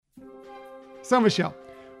So, Michelle,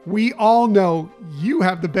 we all know you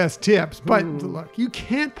have the best tips, but look, you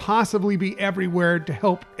can't possibly be everywhere to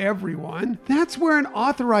help everyone. That's where an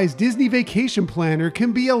authorized Disney vacation planner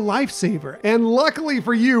can be a lifesaver. And luckily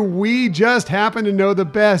for you, we just happen to know the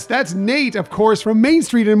best. That's Nate, of course, from Main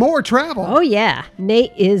Street and More Travel. Oh yeah,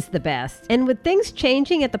 Nate is the best. And with things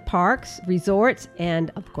changing at the parks, resorts, and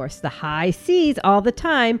of course the high seas all the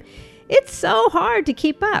time, it's so hard to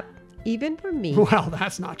keep up. Even for me. Well,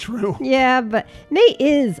 that's not true. Yeah, but Nate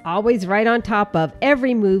is always right on top of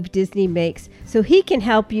every move Disney makes, so he can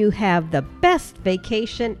help you have the best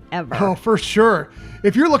vacation ever. Oh, for sure.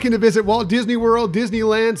 If you're looking to visit Walt Disney World,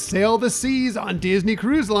 Disneyland, sail the seas on Disney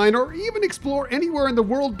Cruise Line, or even explore anywhere in the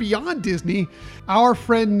world beyond Disney, our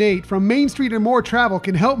friend Nate from Main Street and More Travel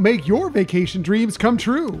can help make your vacation dreams come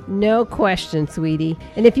true. No question, sweetie.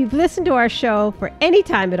 And if you've listened to our show for any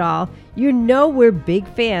time at all, you know we're big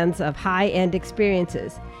fans of high-end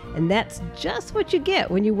experiences. And that's just what you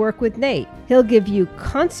get when you work with Nate. He'll give you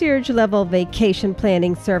concierge-level vacation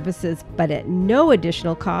planning services, but at no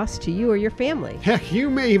additional cost to you or your family. Heck, you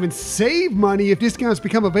may even save money if discounts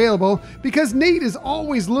become available, because Nate is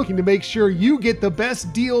always looking to make sure you get the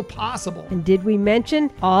best deal possible. And did we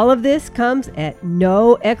mention all of this comes at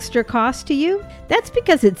no extra cost to you? That's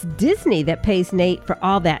because it's Disney that pays Nate for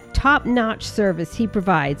all that top-notch service he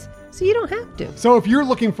provides, so you don't have to. So if you're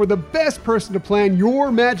looking for the best person to plan your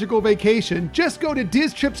magical vacation, just go to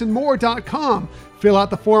DizTripsAndMore.com. Fill out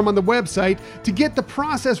the form on the website to get the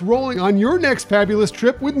process rolling on your next fabulous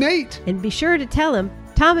trip with Nate. And be sure to tell him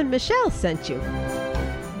Tom and Michelle sent you.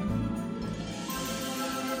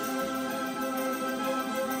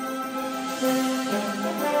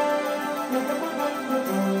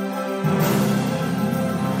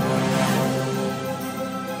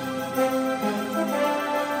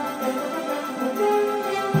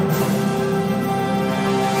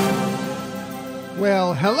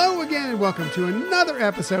 Well, hello again and welcome to another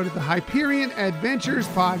episode of the Hyperion Adventures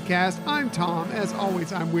Podcast. I'm Tom. As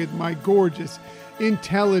always, I'm with my gorgeous,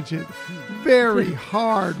 intelligent, very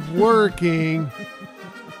hard-working,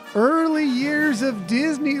 early years of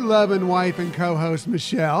Disney loving wife and co-host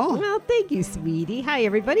Michelle. Well, thank you, sweetie. Hi,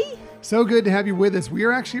 everybody. So good to have you with us. We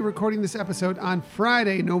are actually recording this episode on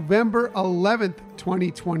Friday, November 11th,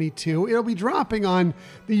 2022. It'll be dropping on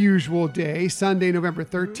the usual day, Sunday, November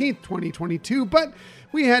 13th, 2022, but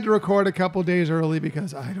we had to record a couple days early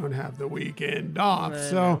because I don't have the weekend off,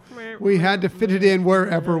 so we had to fit it in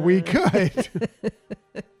wherever we could.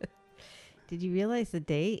 Did you realize the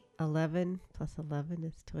date 11 plus 11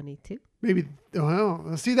 is 22? Maybe,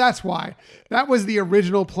 well, see, that's why. That was the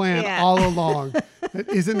original plan all along. It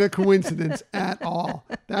isn't a coincidence at all.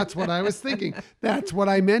 That's what I was thinking. That's what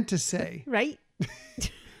I meant to say. Right?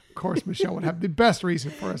 Of course, Michelle would have the best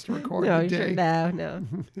reason for us to record today. No.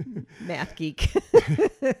 Math geek.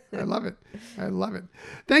 I love it. I love it.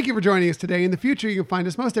 Thank you for joining us today. In the future, you can find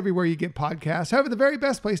us most everywhere you get podcasts. However, the very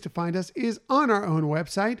best place to find us is on our own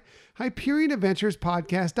website,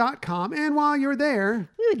 HyperionAdventuresPodcast.com. And while you're there,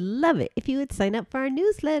 We would love it if you would sign up for our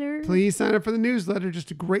newsletter. please sign up for the newsletter.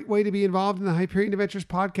 Just a great way to be involved in the Hyperion Adventures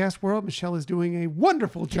podcast world. Michelle is doing a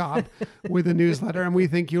wonderful job with the newsletter, and we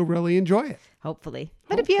think you'll really enjoy it. Hopefully.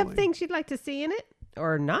 But if you have Hopefully. things you'd like to see in it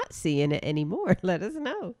or not see in it anymore, let us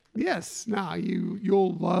know. Yes. Now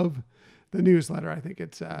you'll love the newsletter. I think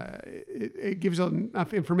it gives you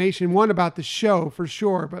enough information, one about the show for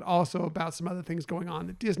sure, but also about some other things going on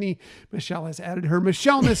at Disney. Michelle has added her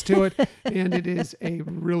Michelle-ness to it, and it is a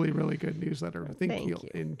really, really good newsletter. I think you'll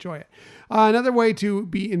enjoy it. Another way to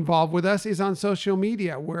be involved with us is on social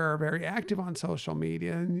media. We're very active on social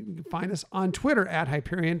media, and you can find us on Twitter at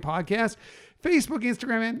Hyperion Podcast, Facebook,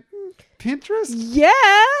 Instagram, and Pinterest.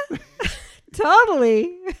 Yeah,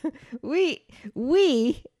 totally. We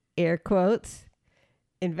air quotes,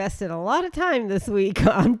 invested a lot of time this week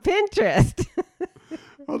on Pinterest.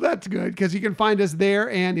 Well, that's good because you can find us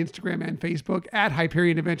there and Instagram and Facebook at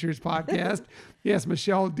Hyperion Adventures Podcast. Yes,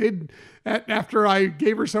 Michelle did. After I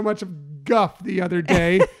gave her so much of guff the other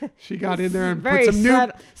day, she got in there and put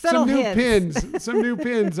some new pins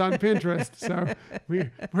on Pinterest. So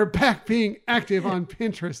we're back being active on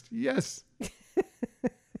Pinterest. Yes,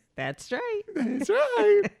 That's right. that's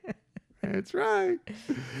right. That's right.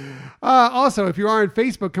 Also, if you are on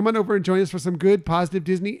Facebook, come on over and join us for some good, positive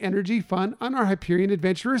Disney energy fun on our Hyperion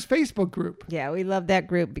Adventurers Facebook group. Yeah, we love that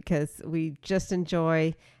group because we just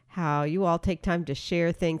enjoy how you all take time to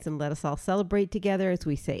share things and let us all celebrate together, as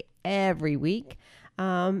we say every week.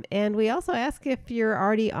 And we also ask if you're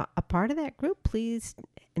already a part of that group, please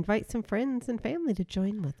invite some friends and family to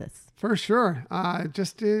join with us. For sure.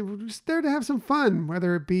 Just there to have some fun,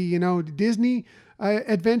 whether it be, Disney,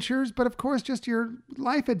 adventures, but of course, just your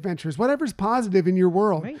life adventures, whatever's positive in your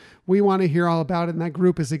world. Right. We want to hear all about it. And that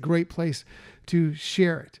group is a great place to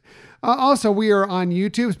share it. Also, we are on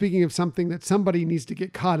YouTube. Speaking of something that somebody needs to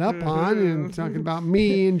get caught up on, and talking about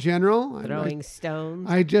me in general. Throwing stones.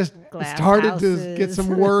 I just glass started to houses. get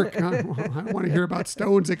some work. I want to hear about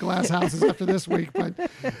stones at glass houses after this week, but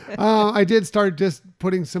I did start just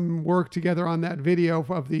putting some work together on that video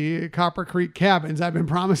of the Copper Creek cabins I've been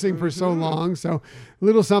promising for so long. So a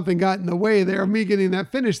little something got in the way there of me getting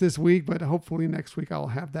that finished this week, but hopefully next week I'll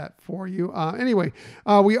have that for you. Anyway,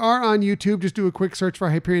 we are on YouTube. Just do a quick search for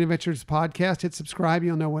Hyperion Adventures Podcast. Hit subscribe.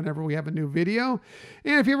 You'll know whenever we have a new video.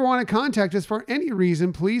 And if you ever want to contact us for any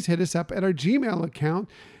reason, please hit us up at our Gmail account,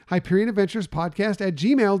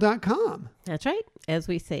 HyperionAdventuresPodcast@gmail.com. That's right. As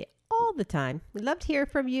we say all the time, we'd love to hear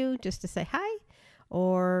from you, just to say hi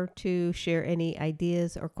or to share any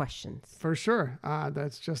ideas or questions. For sure.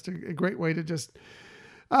 That's just a great way to just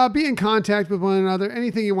be in contact with one another.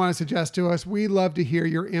 Anything you want to suggest to us, we love to hear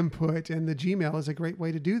your input, and the Gmail is a great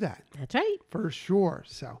way to do that. That's right. For sure.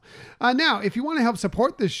 So now, if you want to help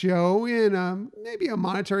support the show in maybe a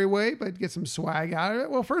monetary way, but get some swag out of it,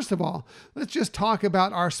 well, first of all, let's just talk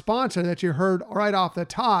about our sponsor that you heard right off the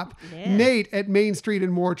top, Yeah. Nate at Main Street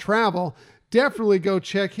and More Travel. Definitely go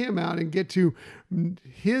check him out and get to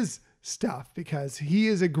his stuff, because he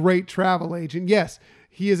is a great travel agent. Yes,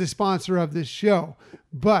 he is a sponsor of this show,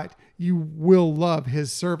 but you will love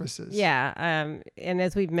his services. Yeah. And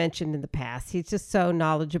as we've mentioned in the past, he's just so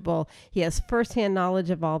knowledgeable. He has firsthand knowledge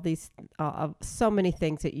of all these, of so many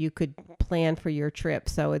things that you could plan for your trip.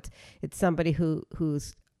 So it's somebody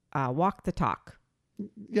who's walked the talk.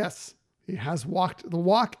 Yes, he has walked the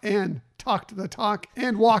walk and talked the talk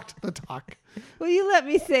and walked the talk. Will you let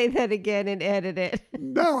me say that again and edit it?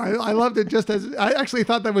 No, I loved it. Just as I actually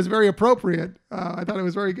thought that was very appropriate. I thought it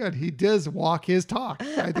was very good. He does walk his talk.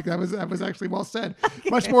 I think that was actually well said,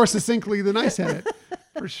 much more succinctly than I said it,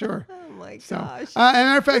 for sure. Oh my So, gosh. as a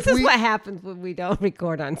matter of fact, This is what happens when we don't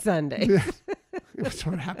record on Sunday. That's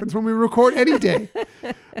what happens when we record any day.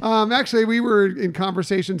 Actually, we were in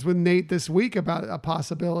conversations with Nate this week about a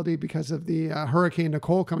possibility because of the Hurricane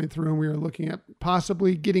Nicole coming through, and we were looking at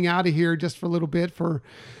possibly getting out of here just for a little bit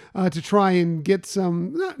to try and get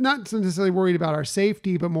some, not necessarily worried about our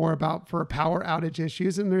safety, but more about for power outage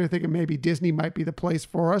issues. And they're thinking maybe Disney might be the place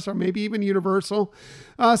for us, or maybe even Universal.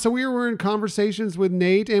 So we were in conversations with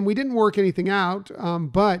Nate, and we didn't work anything out,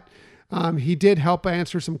 but he did help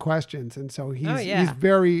answer some questions. And so he's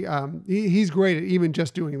very, he's great at even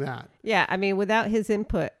just doing that. Yeah. I mean, without his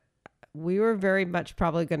input, we were very much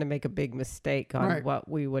probably going to make a big mistake on what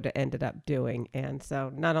we would have ended up doing. And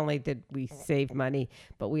so not only did we save money,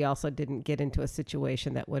 but we also didn't get into a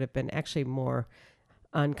situation that would have been actually more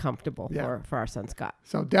uncomfortable for our son Scott.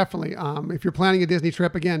 So definitely, if you're planning a Disney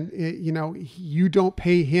trip, again, you don't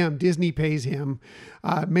pay him. Disney pays him.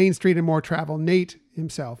 Main Street and More Travel, Nate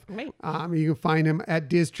himself. Right. You can find him at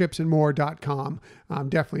DizTripsandMore.com.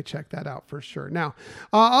 Definitely check that out for sure. Now,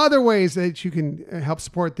 other ways that you can help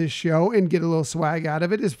support this show and get a little swag out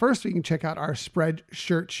of it is, first, you can check out our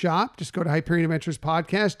Spreadshirt shop. Just go to Hyperion Adventures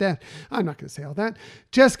Podcast. I'm not going to say all that.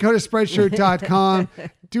 Just go to Spreadshirt.com,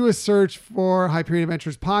 do a search for Hyperion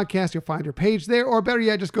Adventures Podcast. You'll find your page there, or better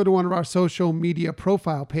yet, just go to one of our social media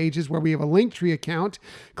profile pages where we have a Linktree account.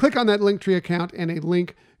 Click on that Linktree account, and a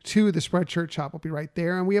link to the Spreadshirt shop will be right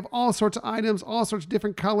there. And we have all sorts of items, all sorts of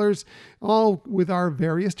different colors, all with our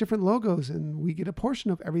various different logos. And we get a portion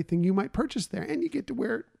of everything you might purchase there. And you get to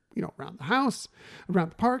wear it, around the house, around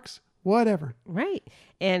the parks, whatever. Right.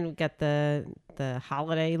 And we've got the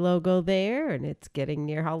holiday logo there, and it's getting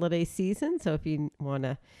near holiday season. So if you want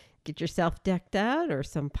to get yourself decked out or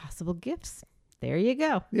some possible gifts, there you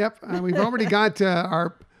go. Yep. We've already got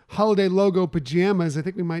our holiday logo pajamas. I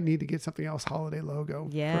think we might need to get something else holiday logo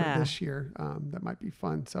for this year. That might be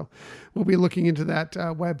fun. So we'll be looking into that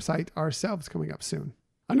website ourselves coming up soon.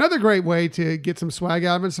 Another great way to get some swag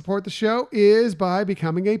out of it and support the show is by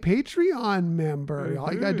becoming a Patreon member. Mm-hmm.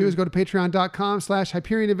 All you got to do is go to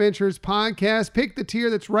patreon.com/Hyperion Adventures Podcast. Pick the tier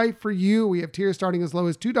that's right for you. We have tiers starting as low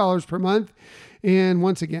as $2 per month. And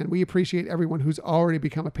once again, we appreciate everyone who's already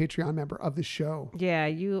become a Patreon member of the show. Yeah,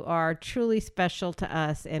 you are truly special to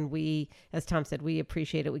us. And we, as Tom said, we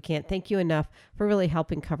appreciate it. We can't thank you enough for really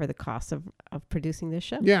helping cover the costs of producing this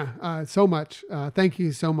show. Yeah, so much. Thank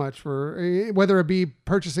you so much for, whether it be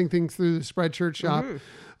purchasing things through the Spreadshirt shop,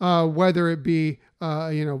 whether it be,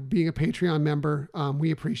 being a Patreon member. We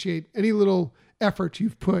appreciate any little effort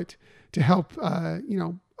you've put to help,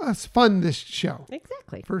 us fund this show.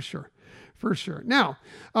 Exactly. For sure. For sure. Now,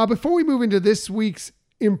 before we move into this week's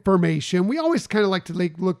information. We always kind of like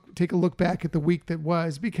to take a look back at the week that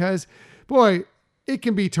was, because boy, it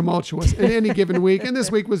can be tumultuous in any given week. And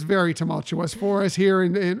this week was very tumultuous for us here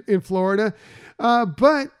in Florida.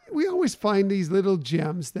 But we always find these little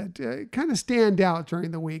gems that kind of stand out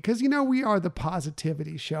during the week, because, we are the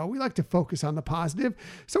positivity show. We like to focus on the positive.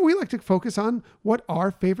 So we like to focus on what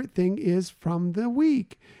our favorite thing is from the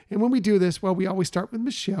week. And when we do this, well, we always start with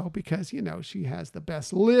Michelle, because, she has the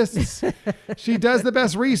best lists. She does the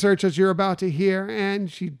best research, as you're about to hear,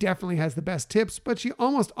 and she definitely has the best tips, but she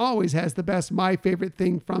almost always has the best my favorite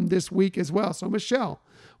thing from this week as well. So Michelle,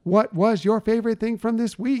 what was your favorite thing from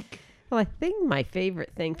this week? Well, I think my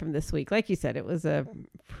favorite thing from this week, like you said, it was a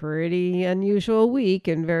pretty unusual week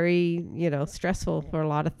and very, stressful for a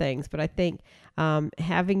lot of things. But I think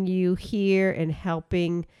having you here and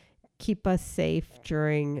helping keep us safe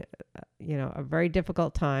during, a very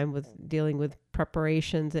difficult time with dealing with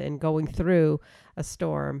preparations and going through a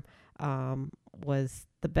storm was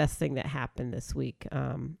the best thing that happened this week.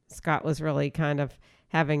 Scott was really kind of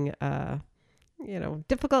having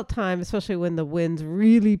difficult time, especially when the winds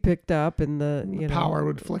really picked up and the power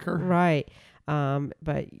would flicker. Right.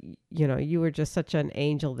 But you were just such an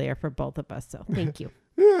angel there for both of us. So thank you.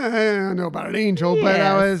 I don't know about an angel,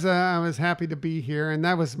 Yes. but I was happy to be here. And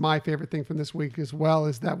that was my favorite thing from this week as well,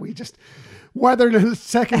 is that we just weathered a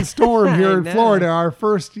second storm here in Florida, our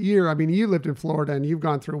first year. I mean, you lived in Florida and you've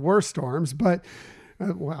gone through worse storms, but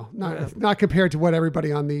not compared to what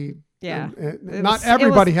everybody on the not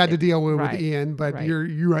everybody had to deal with Ian, but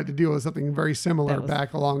you had to deal with something very similar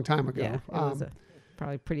back a long time ago. Yeah, it was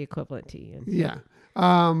probably pretty equivalent to Ian. Yeah.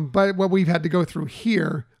 But what we've had to go through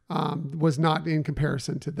here was not in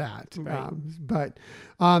comparison to that. Right. But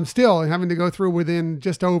still having to go through within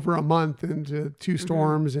just over a month into two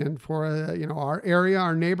storms, and for our area,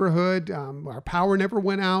 our neighborhood, our power never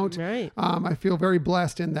went out. Right. I feel very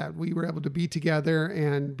blessed in that we were able to be together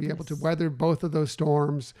and be able to weather both of those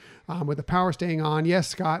storms with the power staying on. Yes,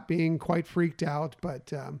 Scott being quite freaked out,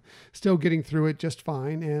 but still getting through it just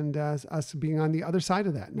fine, and us being on the other side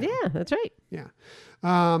of that now. Yeah, that's right. Yeah.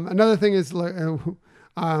 Another thing is loving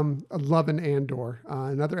Andor.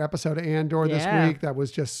 Another episode of Andor this week that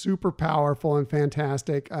was just super powerful and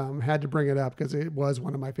fantastic. Had to bring it up because it was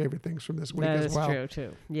one of my favorite things from this week as well. That is true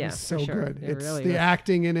too. Yeah, it's so sure. good. It It's really the is.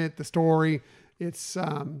 acting in it, the story. It's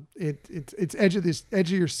edge of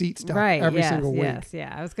your seat stuff every single week. Yes,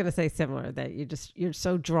 yeah. I was going to say similar, that you're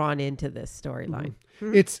so drawn into this storyline.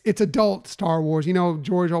 Mm-hmm. It's adult Star Wars.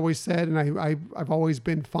 George always said, and I've always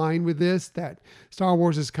been fine with this, that Star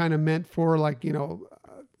Wars is kind of meant for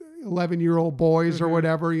 11-year-old boys or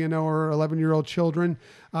whatever, or 11-year-old children,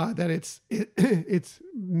 that it's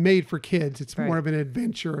made for kids. It's more of an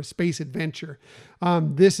adventure, a space adventure.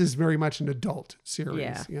 This is very much an adult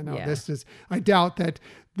series. This is, I doubt that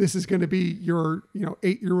this is going to be your,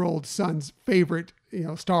 8-year-old son's favorite,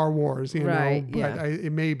 Star Wars, Right, but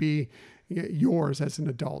it may be yours as an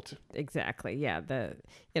adult. Exactly. Yeah.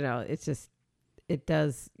 It's just, it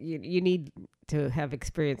does, you need to have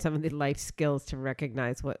experienced some of the life skills to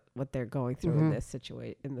recognize what they're going through in this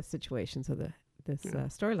in the situations of this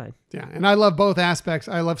storyline. Yeah. And I love both aspects.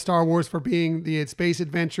 I love Star Wars for being the space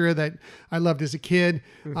adventure that I loved as a kid.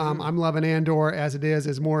 I'm loving Andor as it is,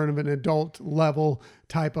 as more of an adult level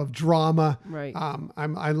type of drama. Right.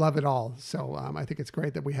 I love it all. So I think it's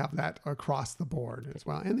great that we have that across the board as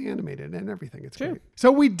well, and the animated and everything. It's great.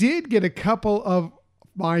 So we did get a couple of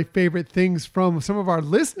my favorite things from some of our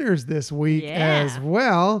listeners this week as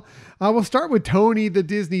well. We'll start with Tony, the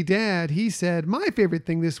Disney dad. He said, my favorite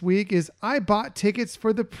thing this week is I bought tickets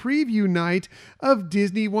for the preview night of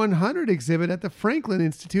Disney 100 exhibit at the Franklin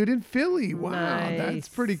Institute in Philly. Wow, nice. That's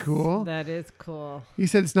pretty cool. That is cool. He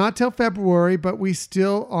said it's not till February, but we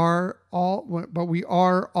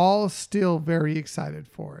are all still very excited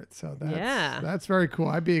for it. So that's very cool.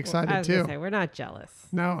 I'd be excited I was too. gonna say, we're not jealous.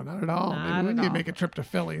 No, not at all. Not Maybe we at need to all. make a trip to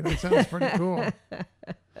Philly. That sounds pretty cool.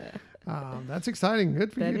 That's exciting.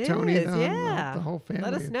 Good for you, Tony. The whole family.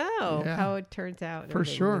 Let us know how it turns out. and For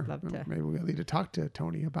everything. sure. We'd love to. Maybe we'll need to talk to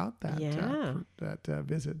Tony about that. Yeah. That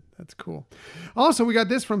visit. That's cool. Also, we got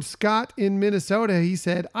this from Scott in Minnesota. He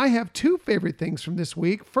said, I have two favorite things from this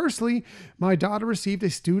week. Firstly, my daughter received a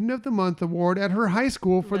Student of the Month award at her high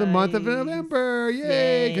school for the month of November.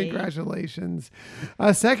 Yay. Congratulations.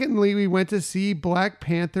 Secondly, we went to see Black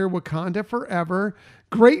Panther Wakanda Forever.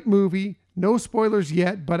 Great movie. No spoilers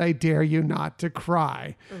yet, but I dare you not to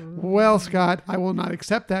cry. Well, Scott, I will not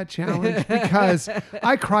accept that challenge because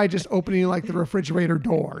I cry just opening like the refrigerator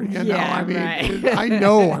door. You know, I mean, right. I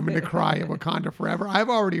know I'm going to cry at Wakanda Forever. I've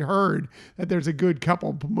already heard that there's a good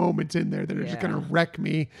couple moments in there that are just going to wreck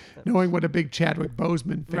me, knowing what a big Chadwick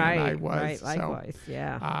Boseman fan I was. Right, likewise, so,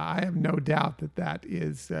 yeah. I have no doubt that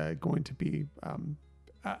is going to be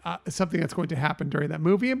something that's going to happen during that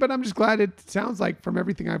movie. But I'm just glad it sounds like from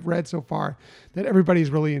everything I've read so far that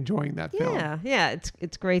everybody's really enjoying that film. Yeah.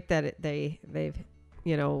 It's great that they've,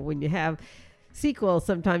 you know, when you have sequels,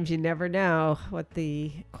 sometimes you never know what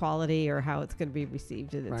the quality or how it's going to be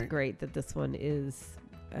received. And it's great that this one is,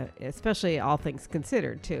 especially all things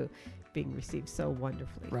considered too, being received so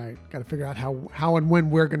wonderfully. Right. Got to figure out how and when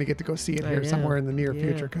we're going to get to go see it here somewhere in the near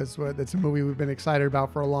future, because that's a movie we've been excited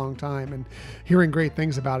about for a long time, and hearing great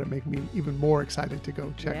things about it make me even more excited to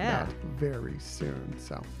go check it out very soon.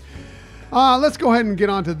 So let's go ahead and get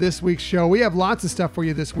on to this week's show. We have lots of stuff for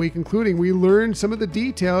you this week, including we learned some of the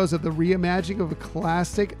details of the reimagining of a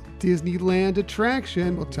classic Disneyland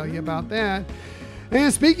attraction. We'll tell you about that.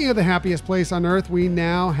 And speaking of the happiest place on earth, we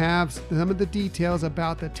now have some of the details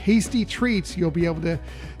about the tasty treats you'll be able to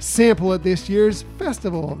sample at this year's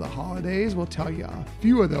Festival of the Holidays. We'll tell you a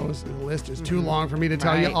few of those. The list is too long for me to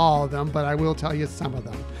tell you all of them, but I will tell you some of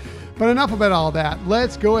them. But enough about all that.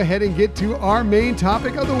 Let's go ahead and get to our main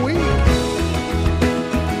topic of the week.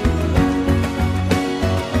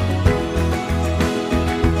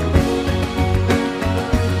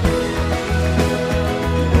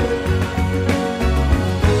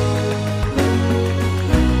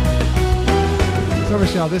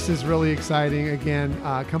 Michelle, this is really exciting. Again,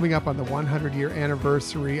 coming up on the 100-year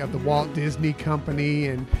anniversary of the Walt Disney Company.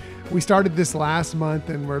 And we started this last month,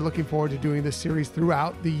 and we're looking forward to doing this series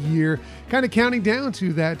throughout the year, kind of counting down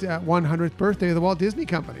to that 100th birthday of the Walt Disney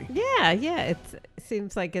Company. Yeah. It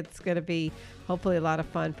seems like it's going to be hopefully a lot of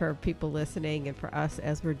fun for people listening and for us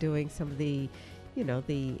as we're doing some of the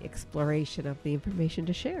the exploration of the information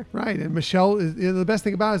to share. Right. And Michelle, the best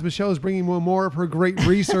thing about it is Michelle is bringing more of her great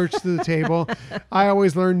research to the table. I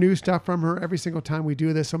always learn new stuff from her every single time we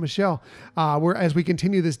do this. So Michelle, as we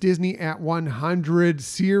continue this Disney at 100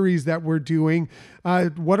 series that we're doing,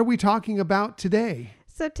 what are we talking about today?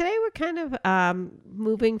 So today we're kind of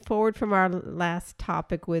moving forward from our last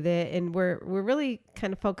topic with it, and we're really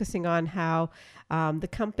kind of focusing on how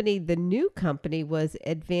the new company was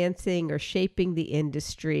advancing or shaping the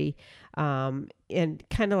industry in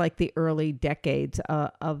kind of like the early decades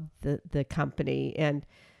of the company. And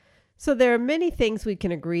so there are many things we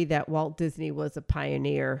can agree that Walt Disney was a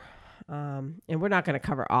pioneer. And we're not going to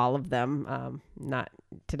cover all of them. Not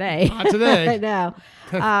today. Not today. No.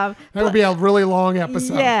 That'll be a really long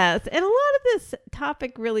episode. Yes. And a lot of this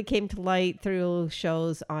topic really came to light through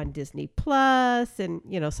shows on Disney Plus and,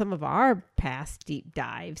 some of our past deep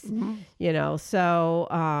dives,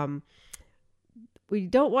 so we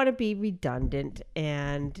don't want to be redundant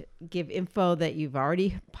and give info that you've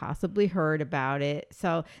already possibly heard about it.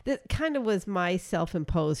 So that kind of was my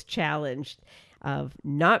self-imposed challenge of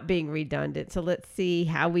not being redundant. So let's see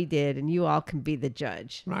how we did, and you all can be the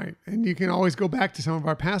judge. Right. And you can always go back to some of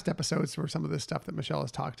our past episodes for some of the stuff that Michelle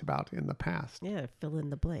has talked about in the past. Yeah, fill in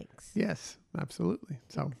the blanks. Yes, absolutely.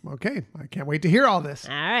 So, okay. I can't wait to hear all this.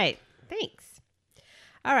 All right. Thanks.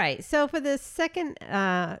 All right. So for the second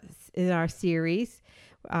in our series,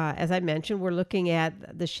 as I mentioned, we're looking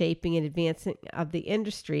at the shaping and advancing of the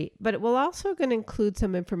industry, but it will also going to include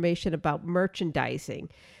some information about merchandising,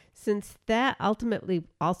 since that ultimately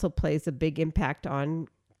also plays a big impact on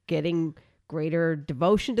getting greater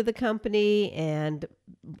devotion to the company and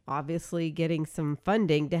obviously getting some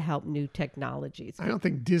funding to help new technologies. I don't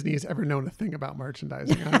think Disney has ever known a thing about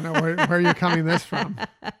merchandising. I don't know where you're coming this from.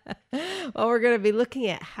 Well, we're going to be looking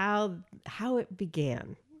at how it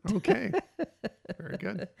began. Okay. Very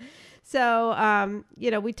good. So,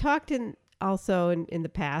 we talked in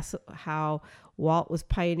the past how Walt was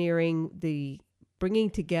pioneering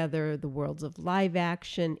bringing together the worlds of live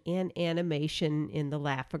action and animation in the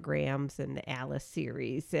Laugh-O-Grams and the Alice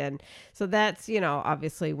series. And so that's,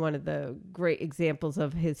 obviously one of the great examples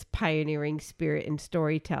of his pioneering spirit in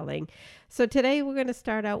storytelling. So today we're going to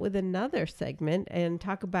start out with another segment and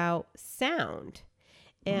talk about sound.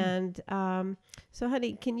 And so,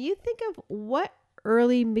 honey, can you think of what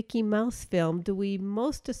early Mickey Mouse film do we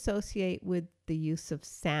most associate with the use of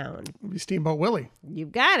sound? Steamboat Willie.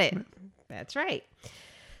 You've got it. That's right.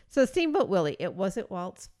 So Steamboat Willie, it wasn't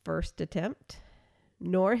Walt's first attempt,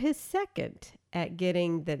 nor his second, at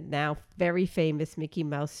getting the now very famous Mickey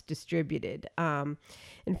Mouse distributed.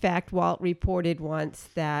 In fact, Walt reported once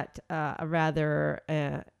that a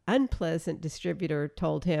rather unpleasant distributor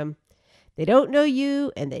told him, "They don't know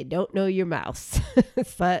you and they don't know your mouse."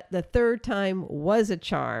 But the third time was a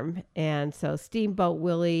charm. And so Steamboat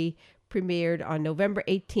Willie premiered on November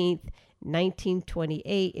 18th,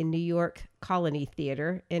 1928 in New York Colony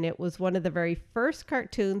Theater. And it was one of the very first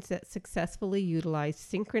cartoons that successfully utilized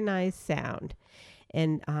synchronized sound.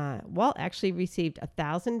 And Walt actually received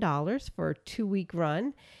 $1,000 for a 2-week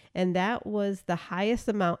run. And that was the highest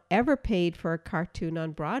amount ever paid for a cartoon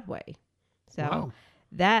on Broadway. So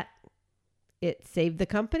it saved the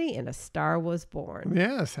company and a star was born.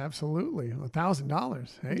 Yes, absolutely.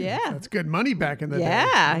 $1,000. Hey, Yeah. that's good money back in the day.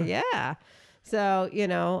 Yeah. So,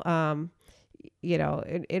 and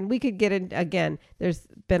we could get in again. There's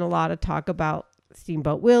been a lot of talk about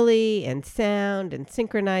Steamboat Willie and sound and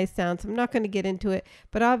synchronized sounds. I'm not going to get into it,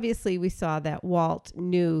 but obviously we saw that Walt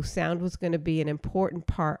knew sound was going to be an important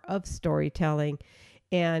part of storytelling.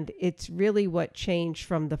 And it's really what changed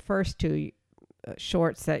from the first two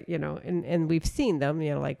shorts that, and we've seen them,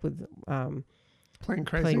 like with Plain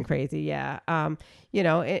Crazy. Plain Crazy, yeah.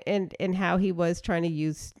 And how he was trying to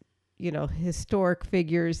use, historic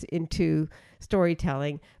figures into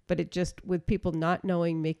storytelling, but it just, with people not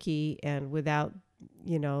knowing Mickey and without,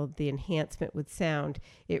 the enhancement with sound,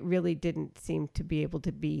 it really didn't seem to be able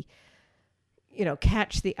to be,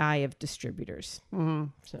 catch the eye of distributors. Mm-hmm.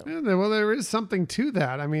 So. Yeah, well, there is something to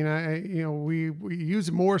that. I mean, we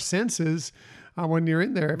use more senses when you're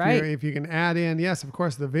in there. If you can add in, yes, of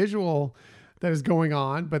course, the visual that is going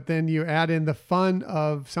on, but then you add in the fun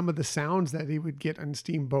of some of the sounds that he would get on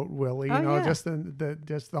Steamboat Willie. Just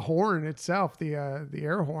the horn itself, the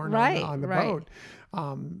air horn on the boat.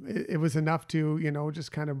 It was enough to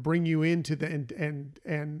just kind of bring you into the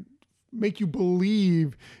and make you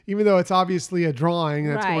believe, even though it's obviously a drawing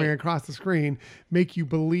that's going across the screen, make you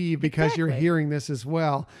believe because you're hearing this as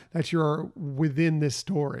well, that you're within this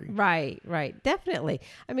story. Right. Definitely.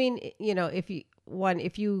 I mean,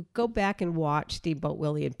 if you go back and watch Steamboat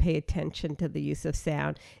Willie and pay attention to the use of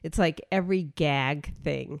sound, it's like every gag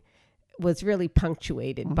thing was really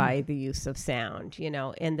punctuated by the use of sound,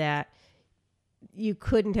 and that you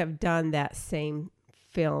couldn't have done that same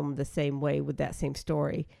film the same way with that same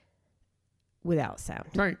story without sound.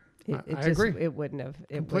 Right. I agree. It wouldn't have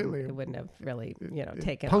completely. It wouldn't have really,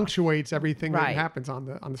 taken punctuates everything that happens on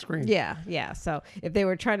the screen. Yeah. So if they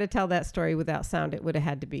were trying to tell that story without sound, it would have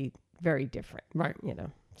had to be very different. Right.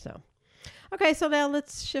 So. Okay, so now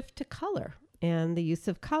let's shift to color and the use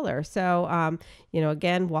of color. So,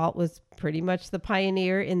 again, Walt was pretty much the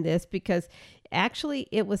pioneer in this because actually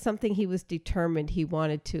it was something he was determined he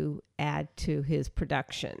wanted to add to his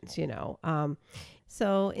productions,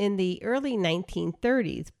 So in the early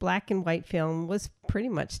 1930s, black and white film was pretty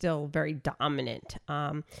much still very dominant,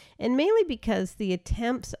 and mainly because the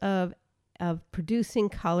attempts of producing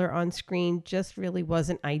color on screen just really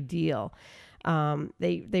wasn't ideal.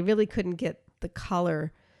 They really couldn't get the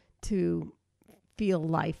color to feel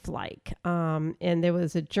lifelike. And there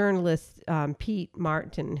was a journalist, Pete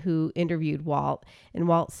Martin, who interviewed Walt, and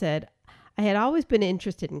Walt said, "I had always been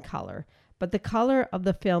interested in color, but the color of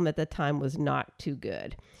the film at the time was not too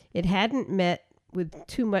good. It hadn't met with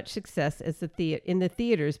too much success as in the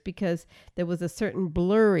theaters because there was a certain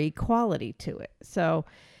blurry quality to it." So,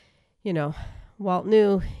 Walt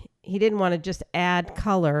knew he didn't want to just add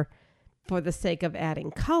color for the sake of adding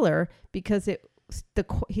color because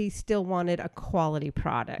he still wanted a quality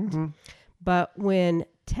product. Mm-hmm. But when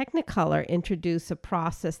Technicolor introduced a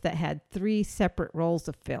process that had 3 separate rolls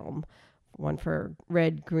of film, one for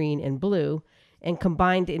red, green, and blue, and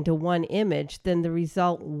combined into one image, then the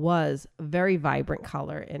result was very vibrant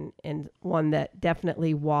color and one that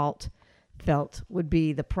definitely Walt felt would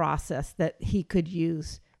be the process that he could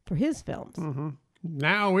use for his films. Mm-hmm.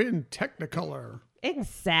 Now in Technicolor.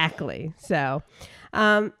 Exactly. So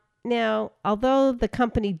now, although the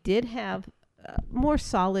company did have more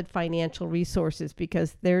solid financial resources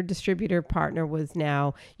because their distributor partner was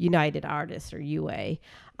now United Artists, or UA,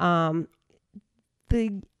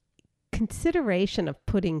 the consideration of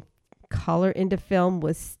putting color into film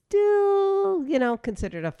was still,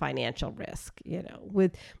 considered a financial risk.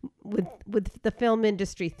 With the film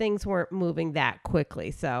industry, things weren't moving that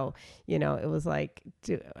quickly. So, it was like,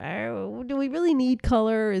 do we really need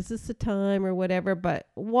color? Is this the time or whatever? But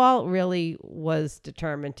Walt really was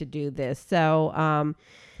determined to do this. So,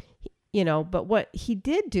 but what he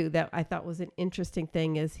did do that I thought was an interesting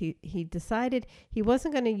thing is he decided he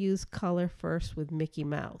wasn't going to use color first with Mickey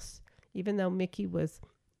Mouse, even though Mickey was,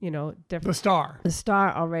 The star. The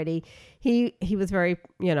star already. He was very,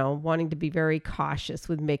 wanting to be very cautious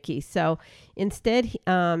with Mickey. So instead,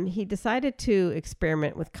 he decided to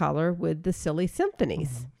experiment with color with the Silly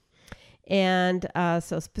Symphonies. And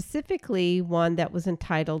so specifically one that was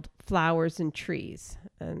entitled Flowers and Trees,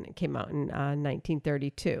 and it came out in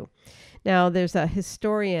 1932. Now, there's a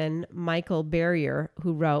historian, Michael Barrier,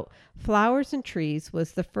 who wrote, Flowers and Trees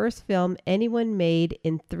was the first film anyone made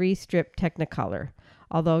in 3-strip Technicolor.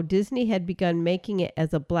 Although Disney had begun making it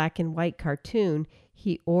as a black and white cartoon,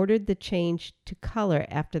 he ordered the change to color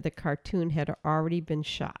after the cartoon had already been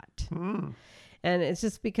shot. And it's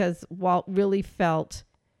just because Walt really felt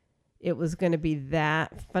it was going to be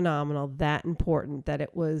that phenomenal, that important, that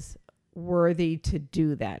it was worthy to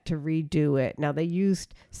do that, to redo it. Now, they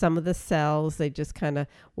used some of the cells. They just kind of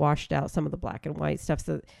washed out some of the black and white stuff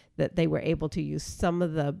so that they were able to use some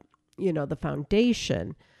of the, the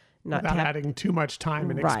foundation. Not without adding too much time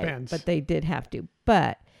and expense. But they did have to.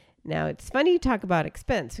 But now it's funny you talk about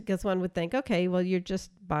expense, because one would think, okay, well, you're just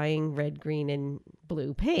buying red, green, and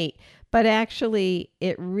blue paint. But actually,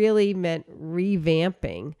 it really meant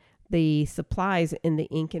revamping the supplies in the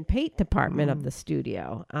ink and paint department of the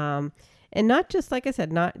studio. And not just, like I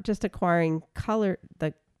said, not just acquiring color,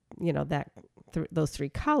 those 3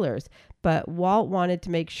 colors, but Walt wanted to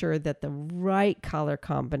make sure that the right color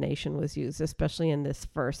combination was used, especially in this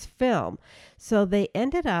first film. So they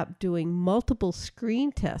ended up doing multiple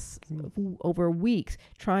screen tests over weeks,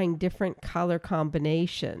 trying different color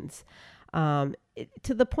combinations.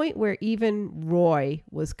 To the point where even Roy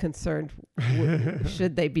was concerned,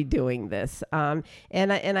 should they be doing this? And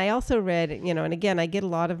I also read, and again, I get a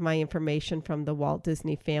lot of my information from the Walt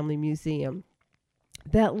Disney Family Museum,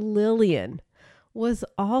 that Lillian was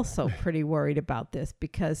also pretty worried about this,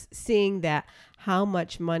 because seeing that how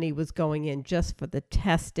much money was going in just for the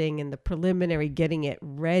testing and the preliminary getting it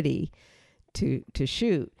ready to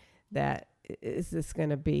shoot, that is this going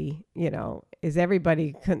to be, is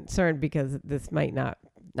everybody concerned because this might not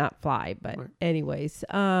fly? But anyways,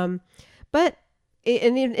 but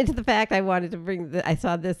into the fact I wanted to bring, I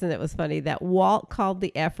saw this and it was funny that Walt called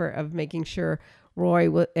the effort of making sure Roy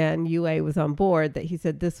and UA was on board, that he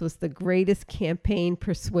said this was the greatest campaign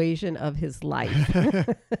persuasion of his life.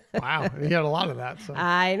 Wow. He had a lot of that. So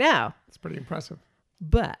I know. It's pretty impressive.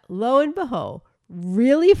 But lo and behold,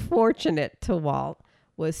 really fortunate to Walt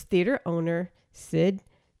was theater owner Sid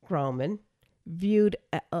Grauman, viewed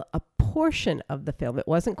a portion of the film. It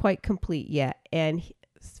wasn't quite complete yet. And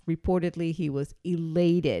reportedly he was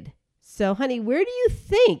elated. So, honey, where do you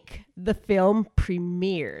think the film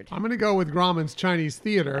premiered? I'm going to go with Grauman's Chinese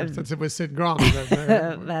Theater, since it was Sid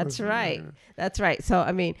Grauman. That's right. That's right. So,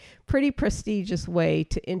 I mean, pretty prestigious way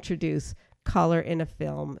to introduce color in a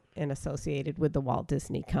film and associated with the Walt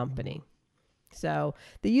Disney Company. So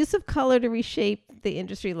the use of color to reshape the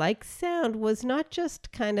industry like sound was not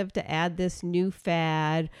just kind of to add this new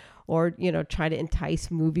fad or, try to entice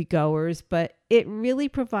moviegoers, but it really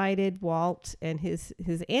provided Walt and his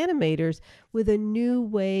animators with a new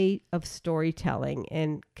way of storytelling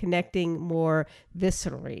and connecting more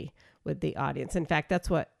viscerally with the audience. In fact, that's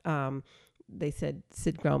what they said.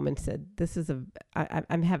 Sid Grauman said,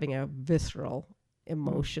 I'm having a visceral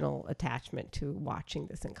emotional attachment to watching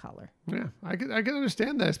this in color. Yeah, I can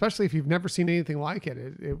understand that, especially if you've never seen anything like it.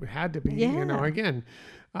 It had to be, again,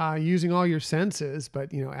 using all your senses,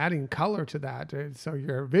 but adding color to that, so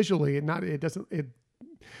you're visually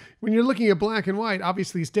when you're looking at black and white,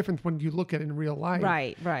 obviously it's different when you look at it in real life.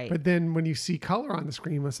 Right. But then when you see color on the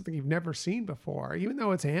screen with something you've never seen before, even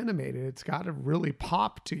though it's animated, it's got to really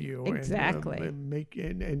pop to you. Exactly. And make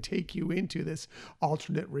and take you into this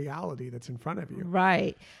alternate reality that's in front of you.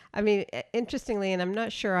 Right. I mean, interestingly, and I'm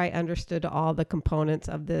not sure I understood all the components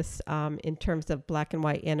of this in terms of black and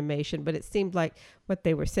white animation, but it seemed like what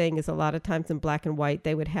they were saying is a lot of times in black and white,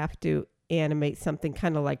 they would have to animate something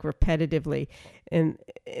kind of like repetitively. And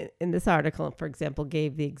in this article, for example,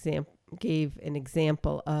 gave an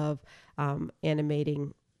example of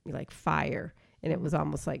animating like fire, and it was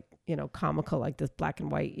almost like comical, like this black and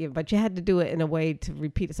white, but you had to do it in a way to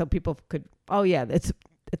repeat it so people could, oh yeah, it's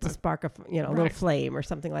a spark of a little flame or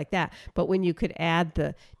something like that. But when you could add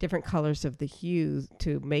the different colors of the hues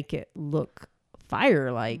to make it look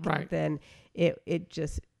fire-like, then it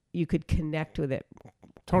just, you could connect with it.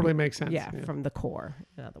 Totally makes sense. Yeah, from the core,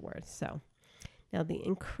 in other words. So now the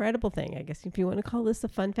incredible thing, I guess if you want to call this a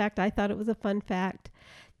fun fact, I thought it was a fun fact,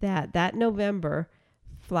 that November,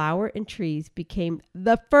 Flower and Trees became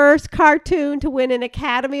the first cartoon to win an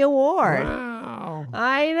Academy Award. Wow.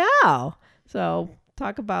 I know. So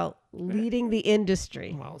Talk about leading the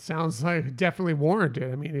industry. Well, it sounds like definitely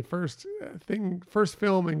warranted. I mean, the first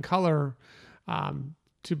film in color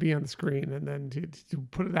to be on the screen, and then to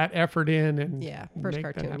put that effort in and first make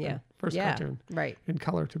that cartoon, happen. First cartoon, right, in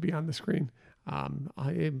color to be on the screen.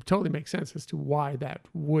 It totally makes sense as to why that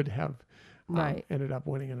would have ended up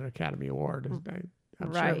winning an Academy Award.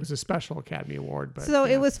 I'm sure it was a special Academy Award. But so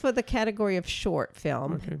it was for the category of short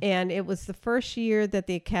film. Okay. And it was the first year that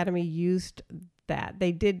the Academy used that.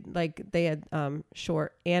 They did, they had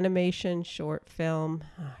short animation, short film.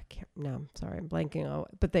 I'm sorry, I'm blanking on it.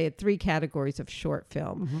 But they had 3 categories of short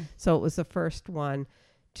film. Mm-hmm. So it was the first one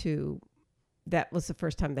that was the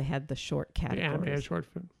first time they had the short category. The animated short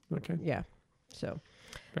film. Okay. Yeah. So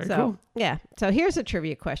Very cool. Yeah. So here's a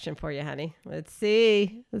trivia question for you, honey. Let's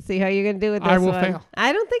see how you're going to do with this I will one. fail.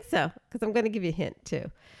 I don't think so, because I'm going to give you a hint too.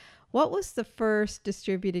 What was the first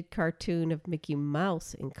distributed cartoon of Mickey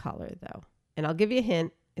Mouse in color, though? And I'll give you a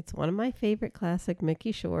hint. It's one of my favorite classic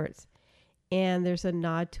Mickey shorts, and there's a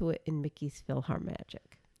nod to it in Mickey's PhilharMagic.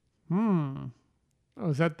 Oh,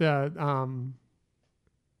 is that the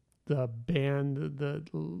band,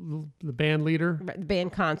 the band leader? The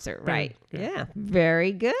band concert, right? Yeah. Yeah,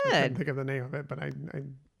 very good. I couldn't think of the name of it, but I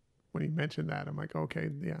when he mentioned that, I'm like, okay,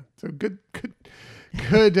 yeah. So good.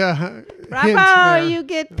 Bravo! You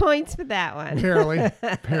get points for that one.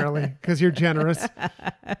 Apparently, because you're generous.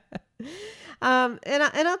 And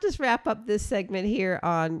I'll just wrap up this segment here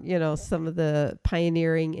on, some of the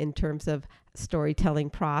pioneering in terms of storytelling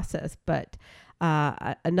process. But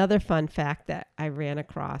another fun fact that I ran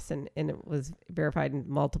across, and it was verified in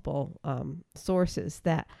multiple sources,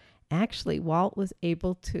 that actually Walt was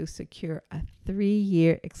able to secure a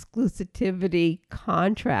 3-year exclusivity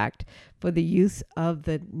contract for the use of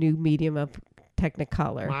the new medium of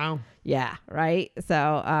Technicolor. Wow. Yeah, right.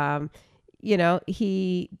 So,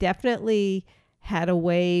 he definitely had a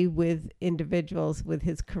way with individuals with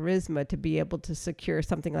his charisma to be able to secure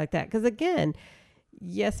something like that. Because again,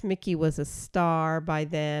 yes, Mickey was a star by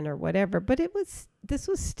then or whatever, but this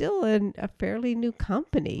was still a fairly new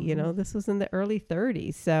company. This was in the early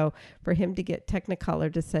 30s. So for him to get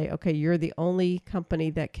Technicolor to say, okay, you're the only company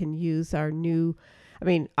that can use our new,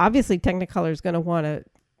 obviously Technicolor is going to want to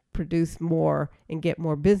produce more and get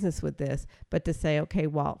more business with this, but to say, okay,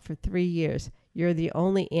 Walt, for 3 years, you're the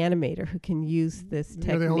only animator who can use this technique.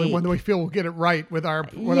 You're the only one that we feel will get it right with our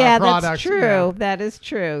products. That's true. Yeah. That is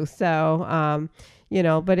true. So,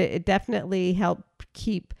 but it definitely helped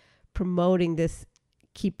keep promoting this,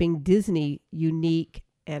 keeping Disney unique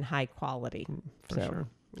and high quality. For sure.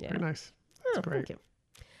 Yeah. Very nice. That's great. Thank you.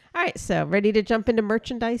 All right. So ready to jump into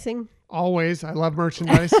merchandising? Always. I love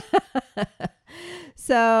merchandise.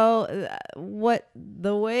 So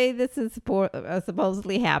the way this is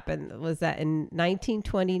supposedly happened was that in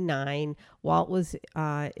 1929, Walt was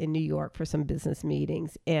in New York for some business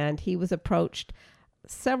meetings, and he was approached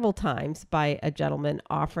several times by a gentleman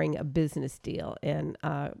offering a business deal. And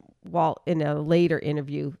Walt, in a later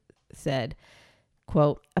interview, said,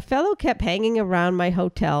 quote, "A fellow kept hanging around my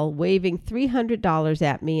hotel, waving $300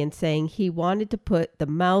 at me and saying he wanted to put the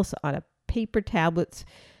mouse on a paper tablets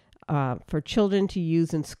for children to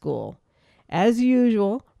use in school. As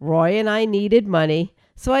usual, Roy and I needed money,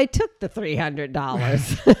 so I took the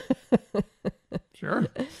 $300. Sure.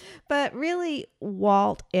 But really,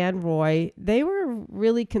 Walt and Roy, they were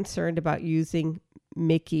really concerned about using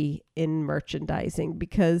Mickey in merchandising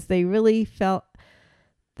because they really felt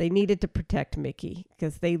they needed to protect Mickey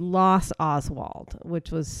because they lost Oswald, which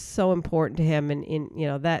was so important to him.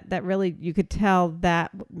 And that really, you could tell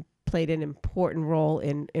that played an important role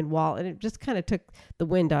in Walt, and it just kind of took the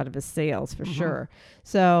wind out of his sails for sure.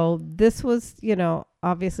 So this was,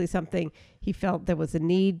 obviously something he felt there was a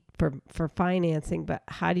need for financing, but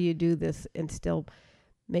how do you do this and still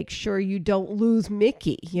make sure you don't lose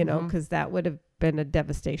Mickey, because that would have been a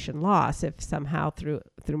devastation loss if somehow through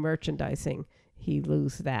merchandising he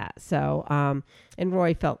lose that. So, and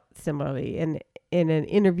Roy felt similarly. And in an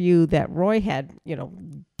interview that Roy had,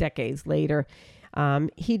 decades later,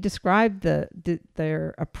 he described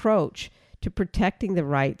their approach to protecting the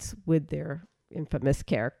rights with their infamous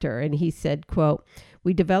character. And he said, quote,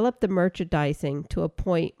 "We developed the merchandising to a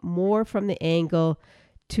point more from the angle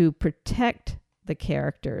to protect the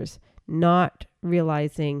characters, not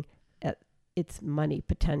realizing its money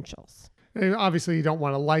potentials." And obviously, you don't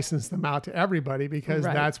want to license them out to everybody because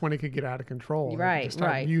that's when it could get out of control. Right, you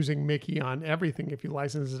start using Mickey on everything if you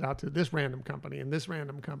license it out to this random company and this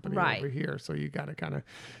random company over here. So you got to kind of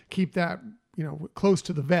keep that close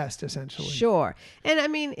to the vest, essentially. Sure. And I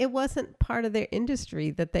mean, it wasn't part of their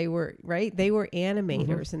industry that they were, right? They were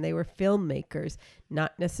animators and they were filmmakers,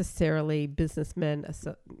 not necessarily businessmen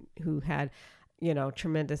who had,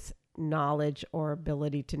 tremendous knowledge or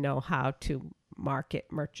ability to know how to market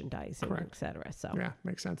merchandising, et cetera. So yeah,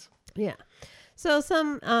 makes sense. Yeah. So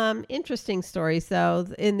some interesting stories, though.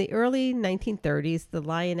 In the early 1930s, the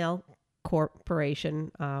Lionel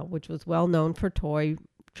Corporation, which was well known for toy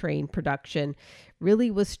train production, really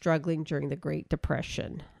was struggling during the Great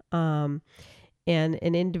Depression. And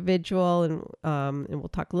an individual, and we'll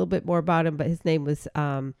talk a little bit more about him, but his name was,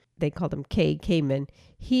 they called him Kay Kamen.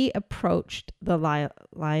 He approached the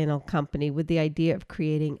Lionel Company with the idea of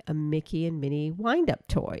creating a Mickey and Minnie wind-up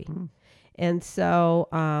toy. And so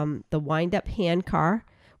the wind-up hand car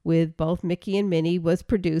with both Mickey and Minnie was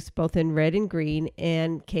produced both in red and green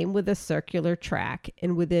and came with a circular track.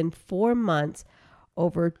 And within 4 months,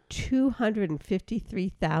 over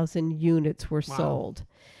 253,000 units were sold.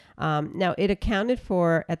 Now, it accounted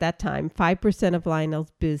for, at that time, 5% of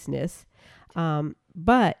Lionel's business,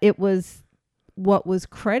 but it was what was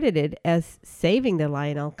credited as saving the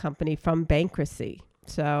Lionel Company from bankruptcy.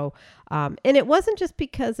 So, and it wasn't just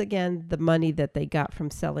because, again, the money that they got from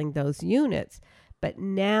selling those units, but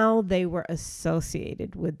now they were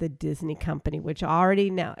associated with the Disney Company, which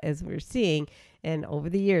already now, as we're seeing, and over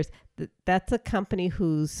the years, that's a company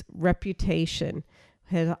whose reputation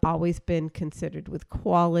has always been considered with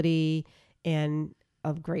quality and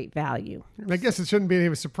of great value. I guess it shouldn't be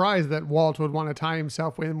any surprise that Walt would want to tie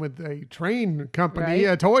himself in with a train company,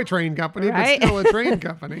 right? A toy train company, right? But still a train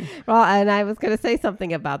company. Well, and I was going to say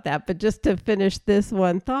something about that, but just to finish this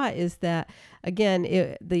one thought is that,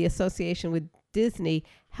 again, the association with Disney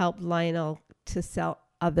helped Lionel to sell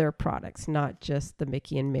other products, not just the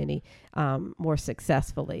Mickey and Minnie, more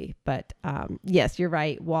successfully. But yes, you're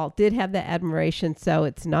right. Walt did have that admiration. So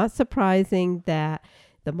it's not surprising that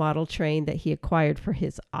the model train that he acquired for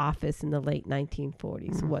his office in the late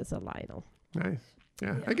 1940s was a Lionel. Nice.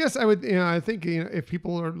 Yeah. I guess I think if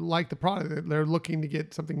people are like the product, they're looking to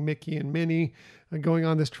get something Mickey and Minnie going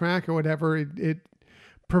on this track or whatever, it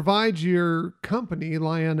provides your company,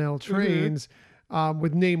 Lionel Trains,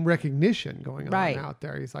 with name recognition going on out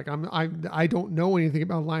there. He's like, I don't know anything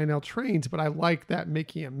about Lionel Trains, but I like that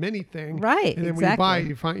Mickey and Minnie thing. Right. And then when you buy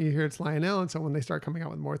it, you hear it's Lionel. And so when they start coming out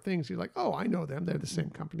with more things, you're like, oh, I know them. They're the same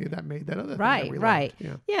company that made that other thing. That we liked.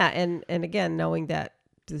 Yeah. And again, knowing that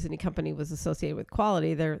Disney Company was associated with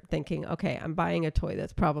quality, they're thinking, okay, I'm buying a toy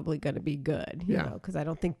that's probably going to be good, you know, because I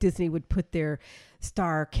don't think Disney would put their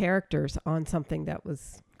star characters on something that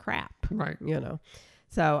was crap. Right.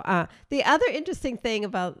 So the other interesting thing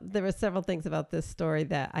there were several things about this story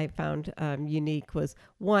that I found unique was,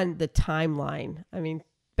 one, the timeline. I mean,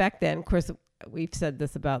 back then, of course, we've said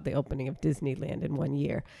this about the opening of Disneyland in 1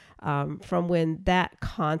 year. From when that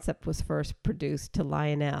concept was first produced to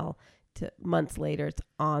Lionel, to months later, it's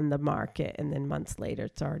on the market. And then months later,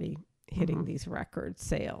 it's already hitting these record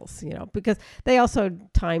sales, because they also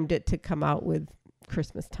timed it to come out with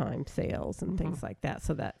Christmas time sales and things like that.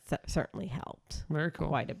 So that certainly helped. Very cool.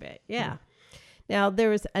 Quite a bit. Yeah. Now, there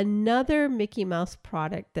was another Mickey Mouse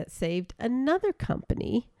product that saved another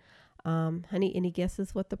company. Honey, any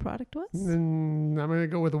guesses what the product was? I'm going to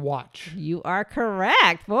go with a watch. You are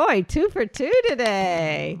correct. Boy, 2 for 2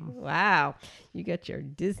 today. Wow. You got your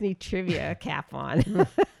Disney trivia cap on.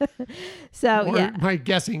 My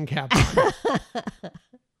guessing cap on.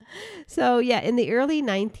 So, in the early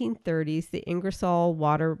 1930s, the Ingersoll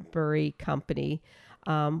Waterbury Company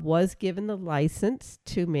was given the license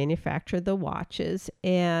to manufacture the watches.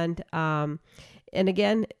 And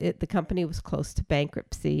again, the company was close to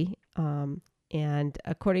bankruptcy. And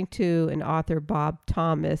according to an author, Bob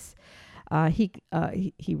Thomas,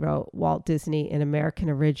 he wrote Walt Disney, an American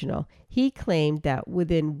Original. He claimed that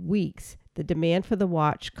within weeks, the demand for the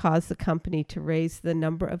watch caused the company to raise the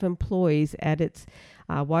number of employees at its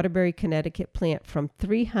Waterbury, Connecticut plant from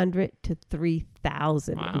 300 to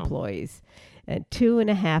 3,000 employees. And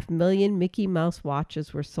 2.5 million Mickey Mouse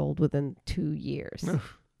watches were sold within 2 years.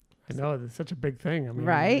 I know, it's such a big thing. I mean,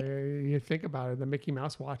 right? You think about it, the Mickey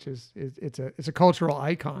Mouse watch it's a cultural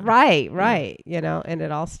icon. Right. And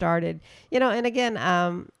it all started, and again,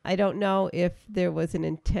 I don't know if there was an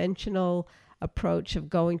intentional approach of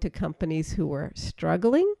going to companies who were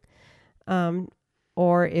struggling,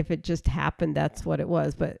 or if it just happened, that's what it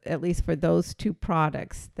was. But at least for those two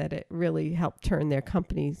products, that it really helped turn their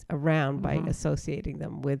companies around by associating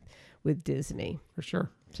them with Disney. For sure.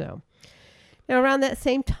 So now, around that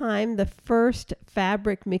same time, the first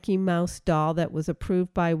fabric Mickey Mouse doll that was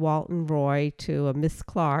approved by Walt and Roy to a Miss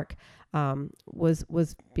Clark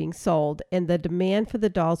was being sold, and the demand for the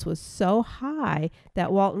dolls was so high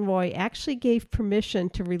that Walt and Roy actually gave permission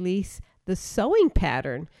to release the sewing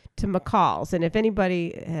pattern to McCall's. And if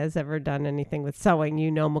anybody has ever done anything with sewing,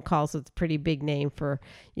 McCall's is a pretty big name for,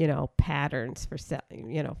 patterns for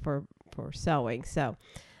for sewing. So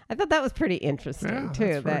I thought that was pretty interesting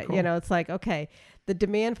too, that, cool. It's like, okay, the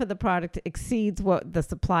demand for the product exceeds what the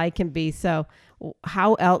supply can be. So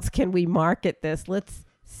how else can we market this? Let's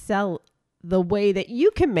sell the way that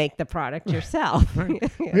you can make the product yourself. Right.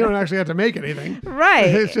 You don't actually have to make anything. Right.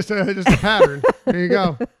 It's just a pattern. There you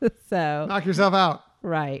go. So knock yourself out.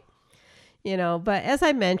 Right. But as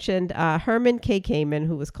I mentioned, Herman K. Kamen,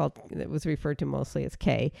 who was referred to mostly as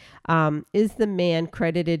K, is the man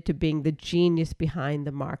credited to being the genius behind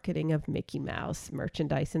the marketing of Mickey Mouse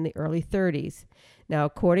merchandise in the early 30s. Now,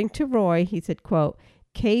 according to Roy, he said, quote,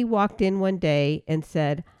 K walked in one day and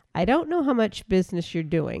said, I don't know how much business you're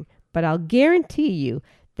doing, but I'll guarantee you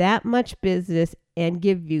that much business and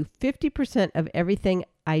give you 50% of everything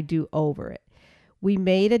I do over it. We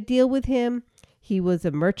made a deal with him. He was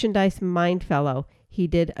a merchandise mind fellow. He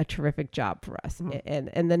did a terrific job for us.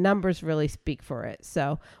 And the numbers really speak for it.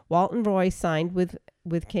 So Walt and Roy signed with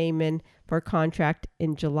Kamen for a contract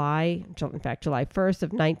in July 1st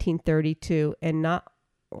of 1932. And not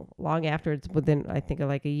long afterwards, within, I think,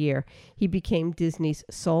 like a year, he became Disney's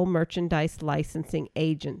sole merchandise licensing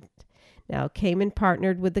agent. Now, Kamen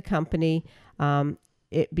partnered with the company.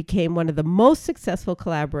 It became one of the most successful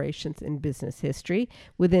collaborations in business history.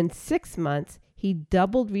 Within 6 months, he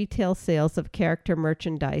doubled retail sales of character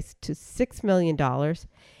merchandise to $6 million.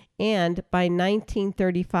 And by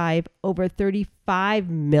 1935, over $35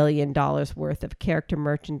 million worth of character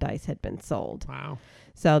merchandise had been sold. Wow.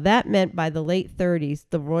 So that meant by the late 30s,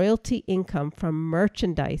 the royalty income from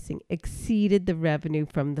merchandising exceeded the revenue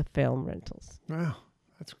from the film rentals. Wow.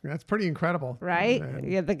 That's pretty incredible. Right?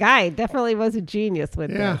 Yeah, the guy definitely was a genius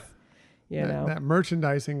with this. That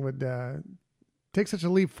merchandising would take such a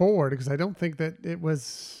leap forward, because I don't think that it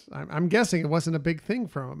was, I'm guessing it wasn't a big thing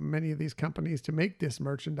for many of these companies to make this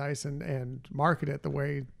merchandise and market it the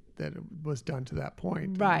way that it was done to that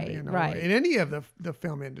point. Right, right. In any of the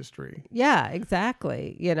film industry. Yeah,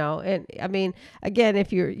 exactly. And I mean, again,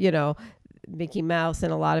 if you're, Mickey Mouse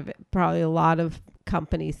and probably a lot of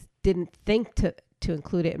companies didn't think to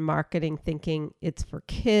include it in marketing, thinking it's for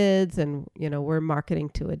kids and, we're marketing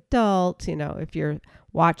to adults. If you're a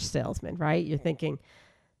watch salesman, right? You're thinking,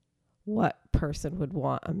 what person would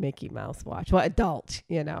want a Mickey Mouse watch? What adult,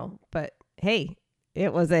 But hey,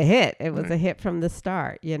 it was a hit. It was a hit from the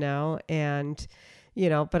start, and,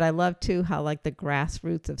 but I love too how like the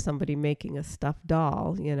grassroots of somebody making a stuffed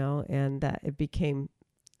doll, and that it became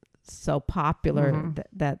so popular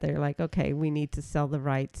that they're like, okay, we need to sell the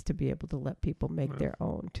rights to be able to let people make their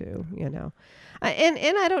own too, and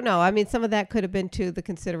I don't know. I mean, some of that could have been to the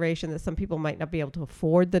consideration that some people might not be able to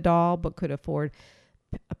afford the doll, but could afford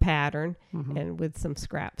a pattern and with some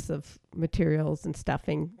scraps of materials and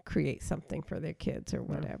stuffing, create something for their kids or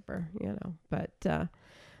whatever, But,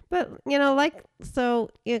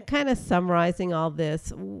 kind of summarizing all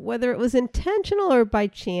this, whether it was intentional or by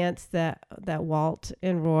chance that Walt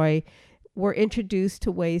and Roy were introduced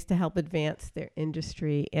to ways to help advance their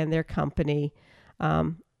industry and their company,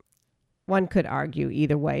 one could argue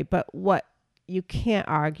either way. But what you can't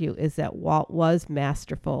argue is that Walt was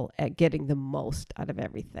masterful at getting the most out of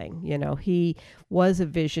everything. He was a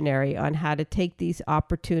visionary on how to take these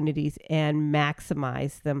opportunities and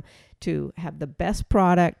maximize them to have the best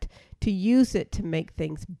product, to use it to make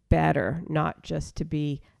things better, not just to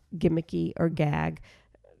be gimmicky or gag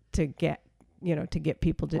to get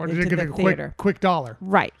people to into get the theater. Quick dollar.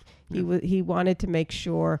 Right. Yeah. He wanted to make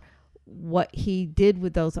sure what he did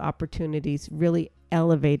with those opportunities really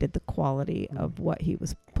elevated the quality of what he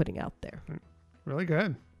was putting out there. Really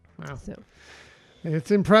good. Wow. So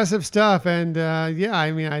it's impressive stuff. And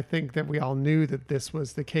I think that we all knew that this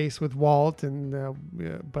was the case with Walt,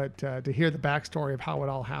 but to hear the backstory of how it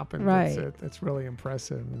all happened, right. It's really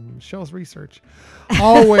impressive. And Shell's research,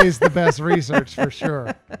 always the best research for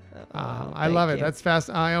sure. I love it. That's fast.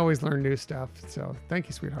 I always learn new stuff. So thank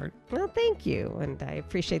you, sweetheart. Well, thank you. And I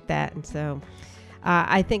appreciate that. And so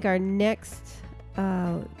I think our next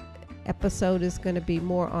episode is going to be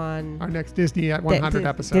more on our next Disney at 100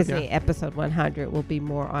 episode. Disney episode 100 will be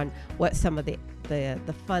more on what some of the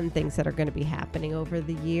fun things that are going to be happening over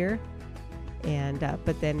the year. And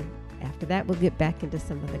but then after that, we'll get back into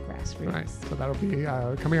some of the grassroots. Right. So that'll be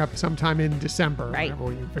coming up sometime in December. Right.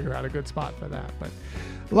 We can figure out a good spot for that. But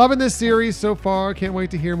loving this series so far. Can't wait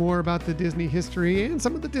to hear more about the Disney history and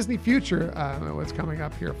some of the Disney future. What's coming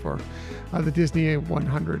up here for the Disney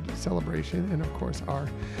 100 celebration. And of course, our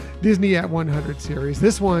Disney at 100 series.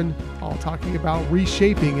 This one, all talking about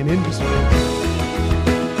reshaping an industry.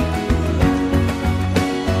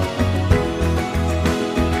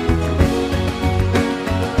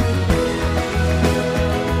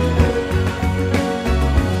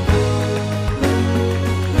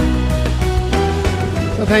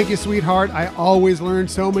 Thank you, sweetheart. I always learn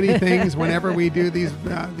so many things whenever we do these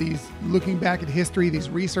looking back at history, these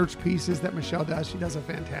research pieces that Michelle does. She does a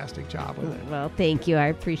fantastic job with it. Well, thank you. I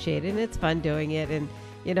appreciate it. And it's fun doing it. And,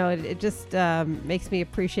 it just makes me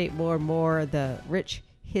appreciate more and more the rich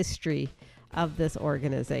history of this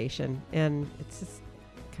organization. And it's just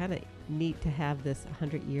kind of neat to have this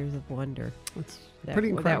 100 years of wonder. It's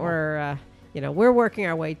pretty incredible. That we're working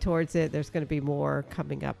our way towards it. There's going to be more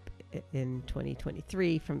coming up in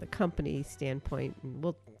 2023 from the company standpoint,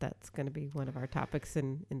 and that's going to be one of our topics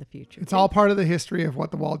in the future. It's all part of the history of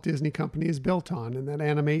what the Walt Disney Company is built on, and that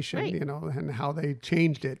animation, right. And how they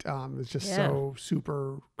changed it. It's just so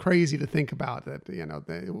super crazy to think about that.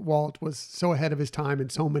 Walt was so ahead of his time in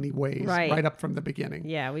so many ways, right up from the beginning.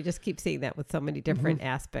 Yeah, we just keep seeing that with so many different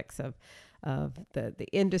aspects of the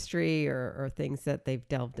industry or things that they've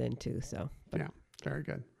delved into. So, yeah. Very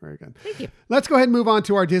good. Very good. Thank you. Let's go ahead and move on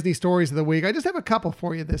to our Disney stories of the week. I just have a couple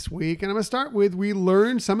for you this week. And I'm going to start with, we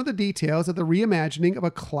learned some of the details of the reimagining of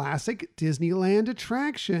a classic Disneyland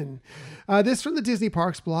attraction. This from the Disney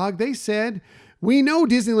Parks blog. They said, we know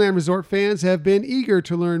Disneyland Resort fans have been eager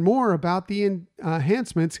to learn more about the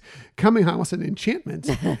enhancements coming, I almost said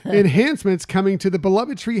enchantments, enhancements coming to the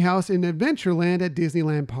beloved treehouse in Adventureland at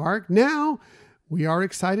Disneyland Park. Now, we are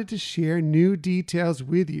excited to share new details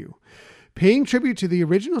with you. Paying tribute to the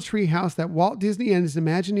original treehouse that Walt Disney and his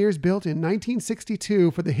Imagineers built in 1962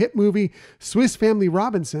 for the hit movie Swiss Family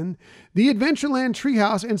Robinson, the Adventureland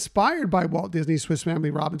treehouse inspired by Walt Disney's Swiss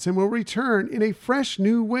Family Robinson will return in a fresh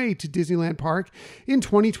new way to Disneyland Park in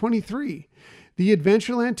 2023. The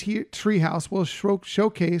Adventureland treehouse will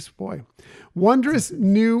showcase, wondrous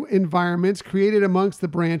new environments created amongst the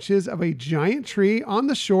branches of a giant tree on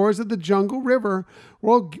the shores of the Jungle River,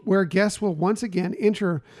 where guests will once again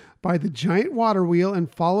enter by the giant water wheel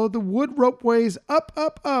and follow the wood ropeways up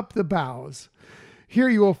the boughs. Here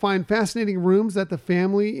you will find fascinating rooms that the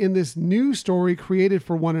family in this new story created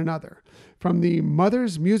for one another. From the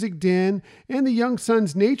mother's music den and the young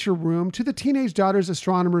son's nature room to the teenage daughter's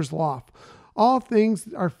astronomer's loft. All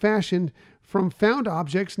things are fashioned from found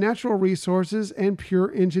objects, natural resources, and pure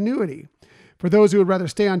ingenuity. For those who would rather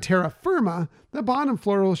stay on terra firma, the bottom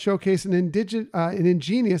floor will showcase an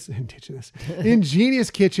ingenious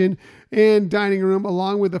kitchen and dining room,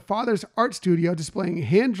 along with the father's art studio displaying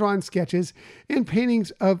hand-drawn sketches and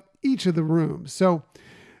paintings of each of the rooms. So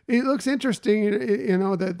it looks interesting,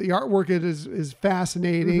 that the artwork is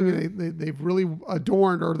fascinating. Mm-hmm. They've really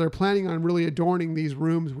adorned, or they're planning on really adorning these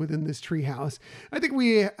rooms within this treehouse. I think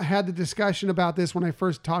we had the discussion about this when I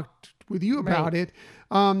first talked with you about it.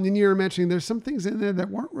 And you were mentioning there's some things in there that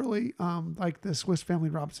weren't really like the Swiss Family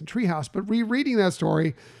Robinson treehouse, but rereading that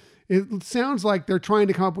story, it sounds like they're trying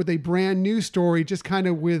to come up with a brand new story, just kind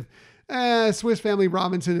of with Swiss Family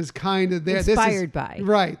Robinson is kind of there. Inspired by.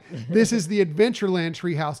 Right. This is the Adventureland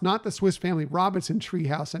treehouse, not the Swiss Family Robinson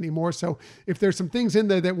treehouse anymore. So if there's some things in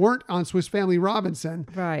there that weren't on Swiss Family Robinson,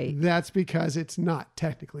 right, that's because it's not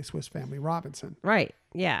technically Swiss Family Robinson. Right.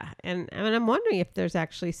 Yeah. And I'm wondering if there's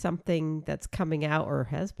actually something that's coming out or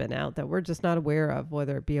has been out that we're just not aware of,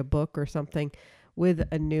 whether it be a book or something with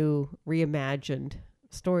a new reimagined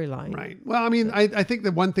storyline. Right. Well, I mean, I think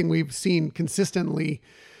the one thing we've seen consistently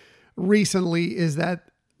recently is that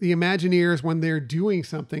the Imagineers, when they're doing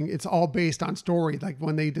something, it's all based on story. Like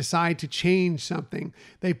when they decide to change something,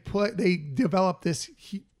 they develop this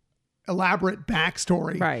elaborate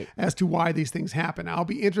backstory as to why these things happen. I'll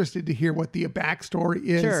be interested to hear what the backstory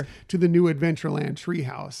is to the new Adventureland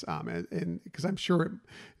treehouse, and because I'm sure,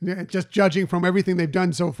 just judging from everything they've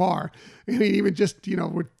done so far, I mean, even just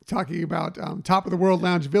we're talking about Top of the World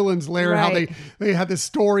Lounge Villains Lair, how they had this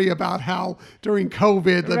story about how during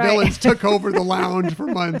COVID the villains took over the lounge for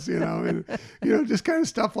months, and just kind of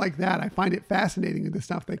stuff like that. I find it fascinating, the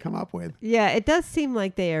stuff they come up with. Yeah, it does seem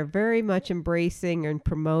like they are very much embracing and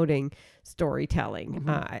promoting storytelling.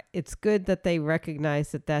 Mm-hmm. It's good that they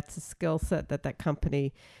recognize that that's a skill set that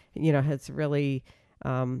company, has really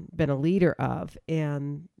been a leader of,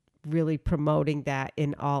 and really promoting that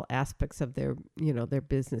in all aspects of their, their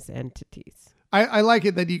business entities. I like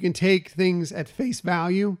it that you can take things at face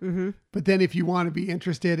value, but then if you want to be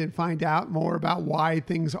interested and find out more about why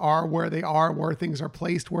things are, where things are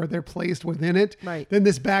placed, where they're placed within it, Right. then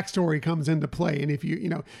this backstory comes into play. And if you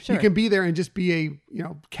Sure. can be there and just be a,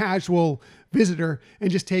 casual visitor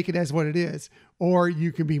and just take it as what it is, or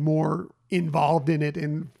you can be more involved in it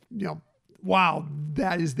and, wow,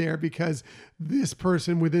 that is there because this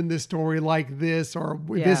person within this story like this, or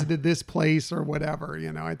we visited this place or whatever,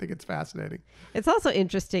 I think it's fascinating. It's also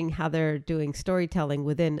interesting how they're doing storytelling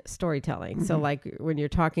within storytelling. So like when you're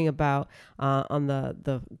talking about on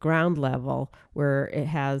the ground level where it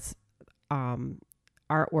has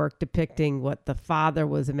artwork depicting what the father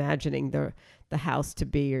was imagining the house to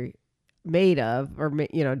be made of, or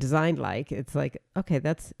designed like, it's like, okay,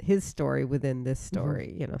 that's his story within this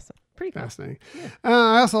story, so pretty cool. Fascinating.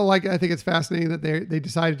 I think it's fascinating that they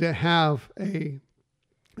decided to have a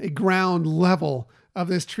ground level of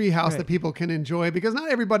this treehouse that people can enjoy, because not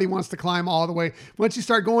everybody wants to climb all the way. Once you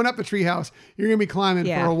start going up the treehouse, you're going to be climbing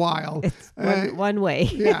for a while. It's one way.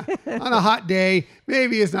 On a hot day,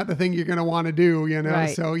 maybe it's not the thing you're going to want to do,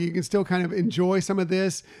 Right. So you can still kind of enjoy some of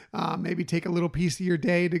this, maybe take a little piece of your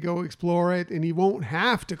day to go explore it, and you won't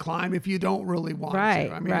have to climb if you don't really want to.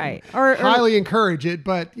 I mean, Right. highly encourage it,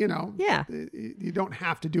 but you don't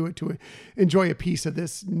have to do it to enjoy a piece of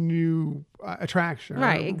this new attraction,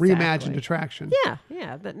 Right, reimagined attraction.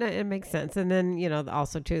 Yeah, it makes sense. And then,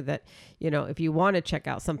 also too that, if you want to check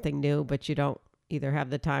out something new, but you don't either have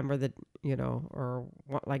the time or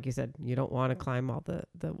like you said, you don't want to climb all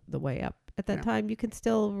the way up at that time, you can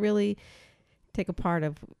still really take a part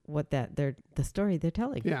of what the story they're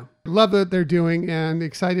telling. Yeah. Love what they're doing and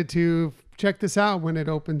excited to check this out when it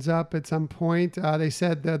opens up at some point. They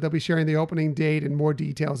said that they'll be sharing the opening date and more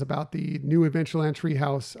details about the new Adventureland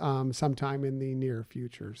Treehouse sometime in the near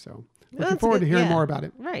future. So looking forward to hearing more about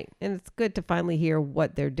it. Right. And it's good to finally hear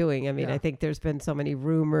what they're doing. I mean, I think there's been so many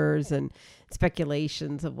rumors and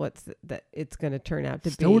speculations of that it's going to turn out to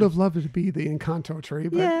be. Still would have loved it to be the Encanto tree,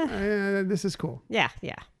 but this is cool. Yeah.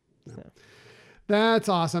 So. That's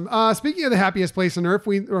awesome. Speaking of the happiest place on Earth,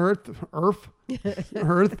 we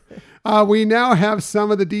now have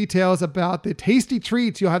some of the details about the tasty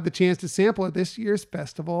treats you'll have the chance to sample at this year's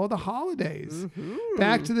Festival of the Holidays.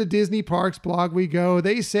 Back to the Disney Parks blog we go.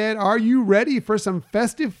 They said, are you ready for some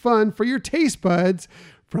festive fun for your taste buds?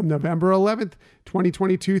 From November 11th,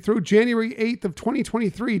 2022 through January 8th of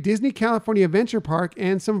 2023, Disney California Adventure Park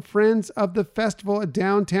and some friends of the festival at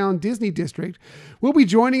Downtown Disney District will be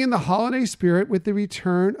joining in the holiday spirit with the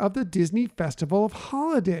return of the Disney Festival of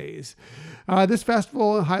Holidays. This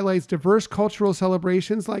festival highlights diverse cultural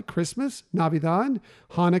celebrations like Christmas, Navidad,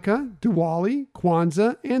 Hanukkah, Diwali,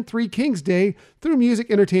 Kwanzaa, and Three Kings Day through music,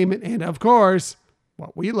 entertainment, and of course,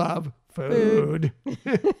 what we love, food.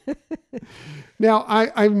 Now,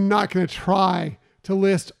 I'm not going to try to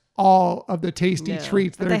list all of the tasty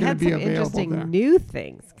treats that are going to be available there. Interesting new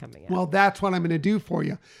things coming out. Well, that's what I'm going to do for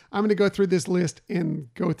you. I'm going to go through this list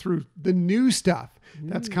and go through the new stuff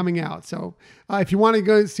that's coming out. So if you want to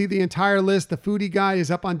go see the entire list, the foodie guide is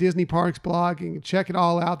up on Disney Parks blog. You can check it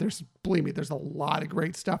all out. Believe me, there's a lot of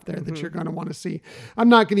great stuff there that you're going to want to see. I'm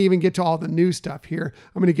not going to even get to all the new stuff here.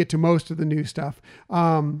 I'm going to get to most of the new stuff.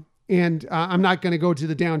 And I'm not going to go to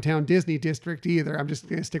the Downtown Disney District either. I'm just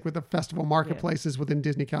going to stick with the festival marketplaces within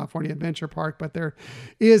Disney California Adventure Park. But there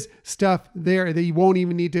is stuff there that you won't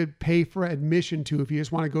even need to pay for admission to if you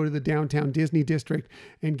just want to go to the Downtown Disney District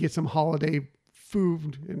and get some holiday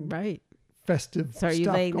food and festive stuff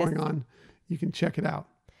going on. You can check it out.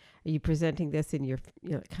 Are you presenting this in your,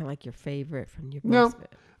 kind of like your favorite from your No,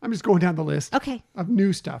 I'm just going down the list of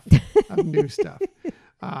new stuff.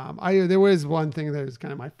 There was one thing that was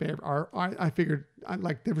kind of my favorite. I figured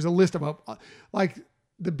there was a list of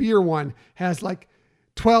the beer one has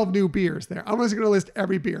 12 new beers there. I wasn't going to list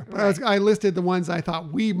every beer, but I listed the ones I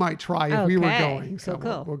thought we might try if we were going. So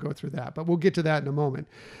cool. We'll go through that, but we'll get to that in a moment.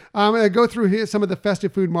 I'm going to go through here some of the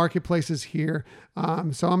festive food marketplaces here. So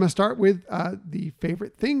I'm going to start with the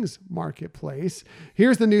Favorite Things Marketplace.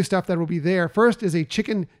 Here's the new stuff that will be there. First is a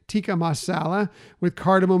chicken tikka masala with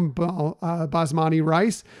cardamom basmati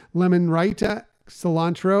rice, lemon raita,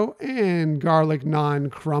 cilantro, and garlic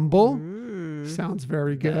naan crumble. Sounds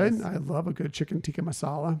very good. Yes. I love a good chicken tikka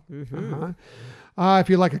masala. If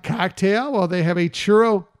you like a cocktail, well, they have a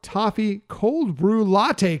churro toffee cold brew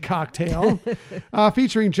latte cocktail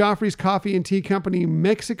featuring Joffrey's Coffee and Tea Company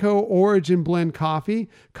Mexico Origin Blend Coffee,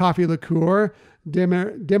 coffee liqueur,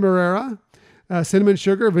 demerara, cinnamon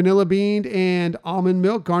sugar, vanilla bean, and almond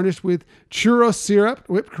milk, garnished with churro syrup,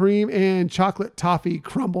 whipped cream, and chocolate toffee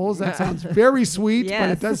crumbles. That sounds very sweet, but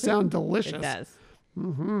it does sound delicious. It does.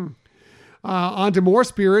 On to more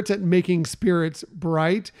spirits at Making Spirits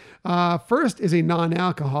Bright. First is a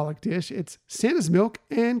non-alcoholic dish. It's Santa's Milk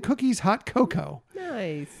and Cookies Hot Cocoa.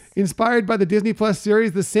 Nice. Inspired by the Disney Plus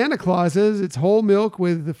series, The Santa Clauses, it's whole milk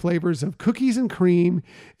with the flavors of cookies and cream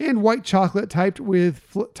and white chocolate topped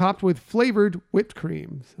with flavored whipped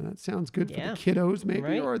cream. So that sounds good for the kiddos,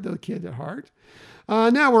 maybe, or the kid at heart.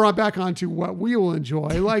 Now we're back onto what we will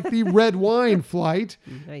enjoy, like the red wine flight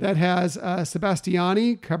that has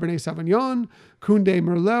Sebastiani, Cabernet Sauvignon, Cunde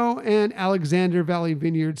Merlot, and Alexander Valley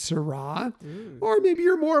Vineyard Syrah. Or maybe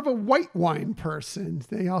you're more of a white wine person.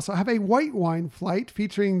 They also have a white wine flight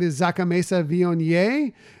featuring the Zacamesa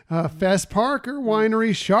Viognier, Fess Parker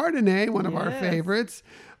Winery Chardonnay, one of our favorites.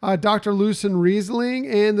 Dr. Lucen Riesling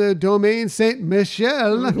and the Domaine Saint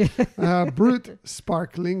Michel Brut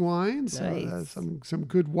sparkling wine. So some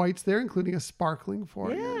good whites there, including a sparkling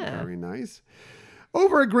for you. Very nice.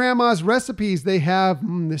 Over at Grandma's Recipes, they have,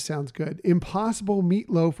 this sounds good, Impossible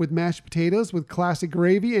Meatloaf with mashed potatoes with classic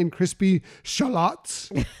gravy and crispy shallots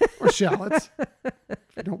or shallots.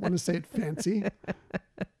 I don't want to say it fancy.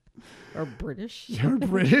 Or British. Or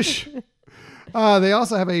British. They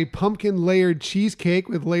also have a pumpkin layered cheesecake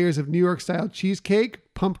with layers of New York style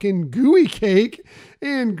cheesecake, pumpkin gooey cake,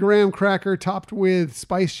 and graham cracker topped with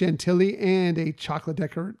spiced chantilly and a chocolate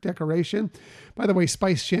decoration. By the way,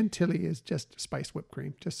 spiced chantilly is just spiced whipped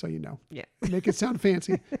cream, just so you know. Yeah. Make it sound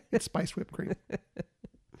fancy. It's spiced whipped cream.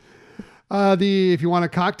 If you want a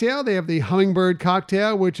cocktail, they have the Hummingbird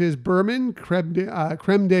cocktail, which is bourbon, creme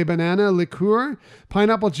de banana liqueur,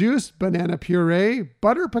 pineapple juice, banana puree,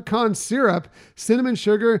 butter pecan syrup, cinnamon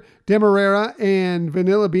sugar, demerara, and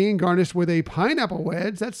vanilla bean garnished with a pineapple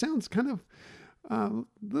wedge. That sounds kind of a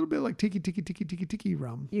little bit like tiki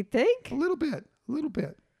rum. You think? A little bit.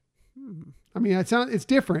 I mean, it's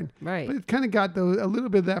different, right? But it kind of got a little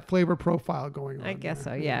bit of that flavor profile going on. I guess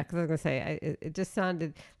so, yeah. Because I was gonna say, it just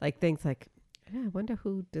sounded like things like, I wonder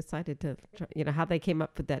who decided to, how they came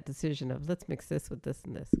up with that decision of let's mix this with this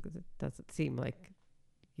and this, because it doesn't seem like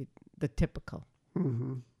the typical.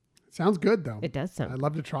 Mm-hmm. Sounds good though. It does sound. I'd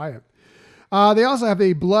love to try it. They also have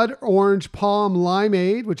a blood orange palm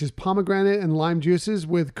limeade, which is pomegranate and lime juices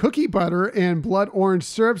with cookie butter and blood orange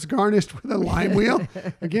syrups garnished with a lime wheel.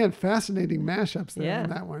 Again, fascinating mashups there on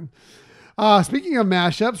that one. Speaking of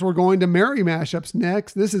mashups, we're going to Merry Mashups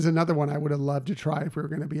next. This is another one I would have loved to try if we were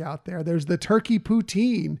going to be out there. There's the turkey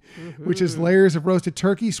poutine, which is layers of roasted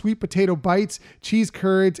turkey, sweet potato bites, cheese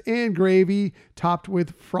curds, and gravy topped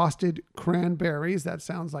with frosted cranberries. That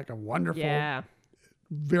sounds like a wonderful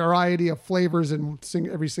variety of flavors in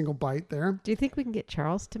every single bite there. Do you think we can get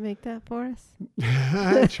Charles to make that for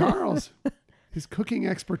us? Charles. His cooking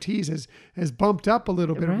expertise has bumped up a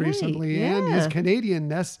little bit recently, and his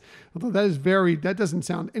Canadianness, although that doesn't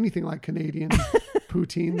sound anything like Canadian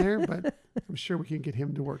poutine there, but I'm sure we can get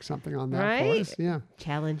him to work something on that for us. Yeah.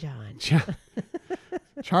 Challenge on.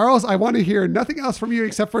 Charles, I want to hear nothing else from you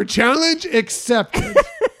except for challenge accepted.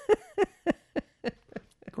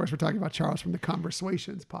 Of course, we're talking about Charles from the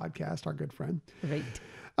Conversations podcast, our good friend. Right.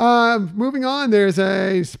 Moving on, there's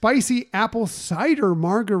a spicy apple cider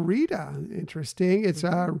margarita. Interesting. It's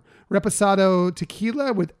reposado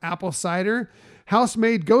tequila with apple cider,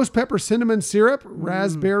 house-made ghost pepper cinnamon syrup,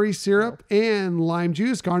 raspberry syrup, and lime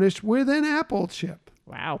juice garnished with an apple chip.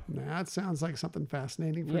 Wow. That sounds like something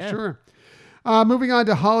fascinating for sure. Moving on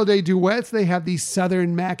to holiday duets, they have the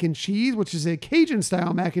Southern mac and cheese, which is a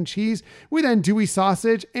Cajun-style mac and cheese with andouille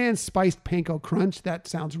sausage and spiced panko crunch. That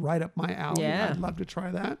sounds right up my alley. Yeah. I'd love to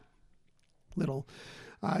try that. Little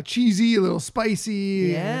cheesy, a little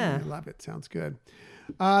spicy. Yeah. I love it. Sounds good.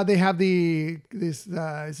 They have is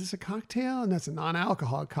this a cocktail? And that's a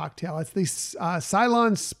non-alcoholic cocktail. It's the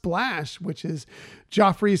Ceylon Splash, which is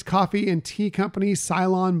Joffrey's Coffee and Tea Company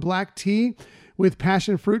Ceylon Black Tea, with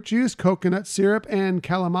passion fruit juice, coconut syrup, and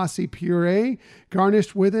calamari puree,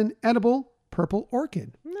 garnished with an edible purple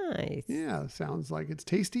orchid. Nice. Yeah, sounds like it's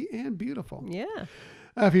tasty and beautiful. Yeah.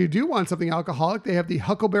 If you do want something alcoholic, they have the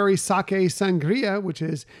Huckleberry Sake Sangria, which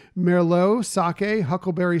is Merlot, sake,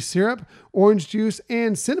 huckleberry syrup, orange juice,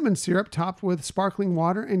 and cinnamon syrup topped with sparkling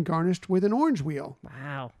water and garnished with an orange wheel.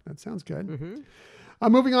 Wow. That sounds good.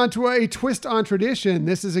 Moving on to a twist on tradition.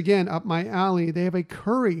 This is, again, up my alley. They have a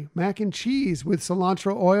curry mac and cheese with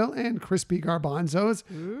cilantro oil and crispy garbanzos.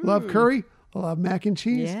 Love curry. Love mac and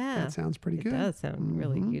cheese. Yeah. That sounds pretty good. It does sound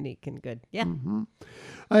really unique and good. Yeah.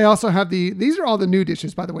 I also have these are all the new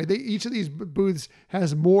dishes, by the way. Each of these booths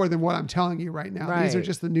has more than what I'm telling you right now. Right. These are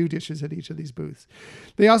just the new dishes at each of these booths.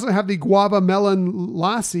 They also have the guava melon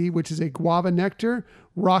lassi, which is a guava nectar,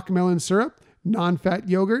 rock melon syrup, non-fat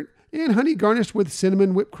yogurt, and honey garnished with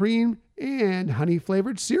cinnamon whipped cream and honey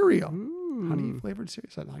flavored cereal. honey flavored cereal.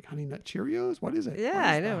 Is that like Honey Nut Cheerios? What is it? Yeah, What is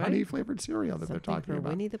I know, the right? honey flavored cereal that Something they're talking for about.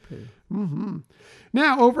 Winnie the Pooh.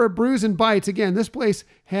 Now, over at Brews and Bites, again, this place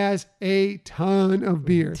has a ton of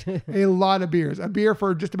beers, a lot of beers, a beer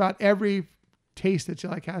for just about every taste that you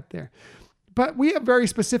like out there. But we have very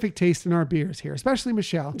specific taste in our beers here, especially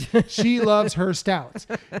Michelle. She loves her stouts.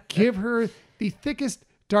 Give her the thickest,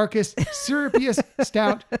 darkest, syrupiest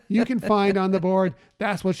stout you can find on the board.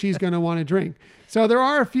 That's what she's going to want to drink. So there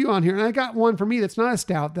are a few on here, and I got one for me that's not a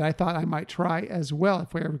stout that I thought I might try as well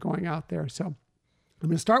if we're ever going out there. So I'm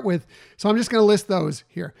going to start with, so I'm just going to list those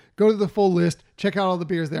here. Go to the full list, check out all the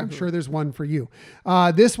beers there. I'm sure there's one for you.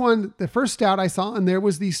 This one, the first stout I saw in there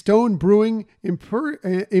was the Stone Brewing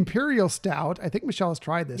Imperial Stout. I think Michelle has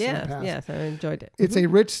tried this in the past. Yes, I enjoyed it. It's a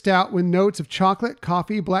rich stout with notes of chocolate,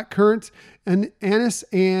 coffee, black currants, and anise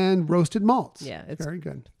and roasted malts. Yeah, it's very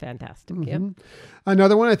good. Fantastic. Yep.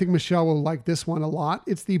 Another one, I think Michelle will like this one a lot.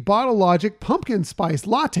 It's the Bottle Logic Pumpkin Spice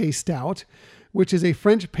Latte Stout, which is a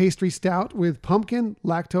French pastry stout with pumpkin,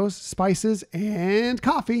 lactose, spices, and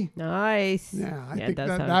coffee. Nice. Yeah, I think does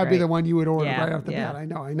that sound would be great. the one you would order Yeah, right off the yeah. bat.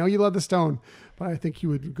 I know you love the Stone, but I think you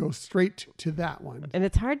would go straight to that one. And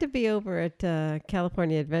it's hard to be over at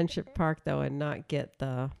California Adventure Park, though, and not get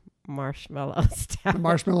the marshmallow stout. The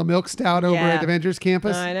Marshmallow Milk Stout over Yeah. at Avengers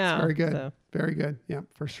Campus. I know. It's very good. So. Very good. Yeah,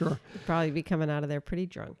 for sure. You'd probably be coming out of there pretty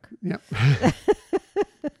drunk. Yep.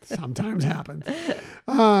 Sometimes happens.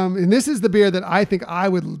 And this is the beer that I think I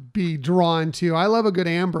would be drawn to. I love a good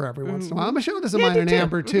amber every once in a while. Michelle doesn't mind I an do too.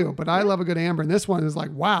 amber too, but I love a good amber. And this one is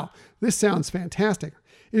like, wow, this sounds fantastic.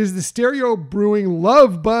 It is the Stereo Brewing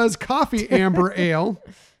Love Buzz Coffee Amber Ale.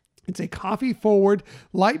 It's a coffee-forward,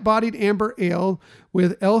 light-bodied amber ale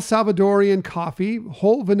with El Salvadorian coffee,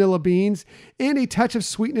 whole vanilla beans, and a touch of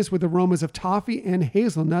sweetness with aromas of toffee and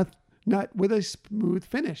hazelnut with a smooth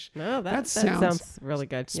finish. No, that sounds really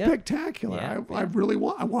good. Yep. Spectacular. Yeah, I really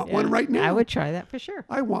want Yeah. one right now. I would try that for sure.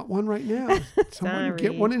 I want one right now. Someone get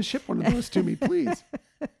Sorry. one and ship one of those to me, please.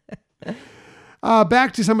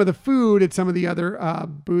 Back to some of the food at some of the other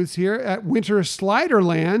booths here at Winter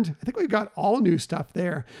Sliderland. I think we've got all new stuff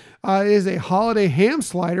there. Is a holiday ham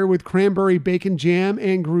slider with cranberry bacon jam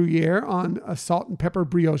and Gruyere on a salt and pepper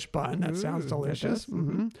brioche bun. That sounds delicious.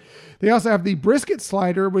 They also have the brisket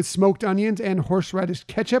slider with smoked onions and horseradish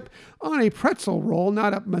ketchup on a pretzel roll.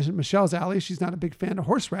 Not up Michelle's alley. She's not a big fan of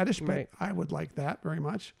horseradish, but Right. I would like that very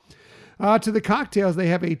much. To the cocktails, they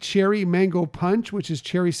have a cherry mango punch, which is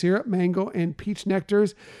cherry syrup, mango, and peach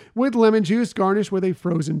nectars with lemon juice garnished with a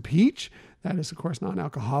frozen peach. That is, of course,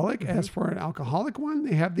 non-alcoholic. As for an alcoholic one,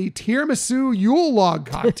 they have the tiramisu Yule log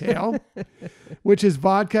cocktail, which is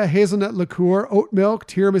vodka, hazelnut liqueur, oat milk,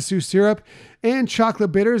 tiramisu syrup, and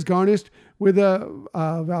chocolate bitters garnished with a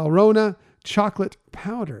Valrhona chocolate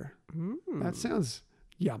powder. That sounds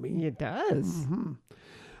yummy. It does.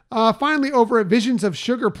 Finally, over at Visions of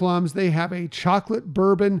Sugar Plums, they have a chocolate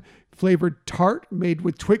bourbon flavored tart made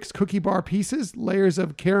with Twix cookie bar pieces, layers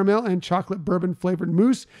of caramel and chocolate bourbon flavored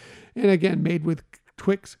mousse, and again, made with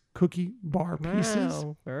Twix cookie bar pieces.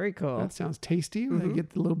 Wow, very cool. That sounds tasty. They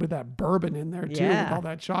get a little bit of that bourbon in there too, Yeah. with all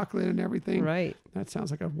that chocolate and everything. Right. That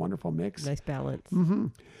sounds like a wonderful mix. Nice balance.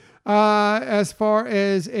 As far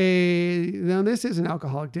as now this is an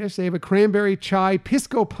alcoholic dish. They have a cranberry chai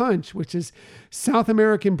pisco punch, which is South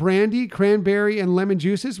American brandy, cranberry and lemon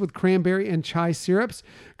juices with cranberry and chai syrups,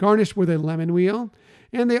 garnished with a lemon wheel.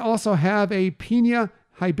 And they also have a pina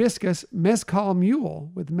hibiscus mezcal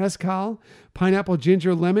mule with mezcal, pineapple,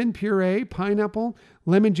 ginger, lemon puree, pineapple,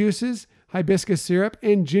 lemon juices, hibiscus syrup,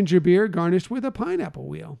 and ginger beer garnished with a pineapple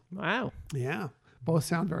wheel. Wow. Yeah, both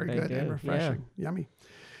sound very They good do, and refreshing. Yummy.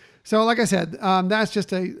 So like I said, that's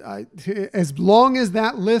just as long as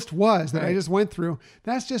that list was that I Right. just went through,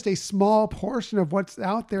 that's just a small portion of what's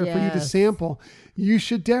out there for you to Yes. sample. You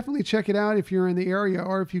should definitely check it out if you're in the area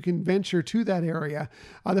or if you can venture to that area.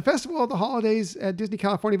 The Festival of the Holidays at Disney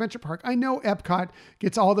California Adventure Park. I know Epcot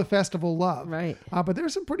gets all the festival love. Right. But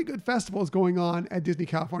there's some pretty good festivals going on at Disney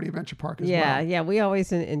California Adventure Park as well. Yeah, we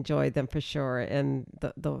always enjoyed them for sure. And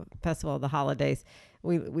the Festival of the Holidays,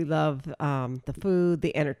 we love the food,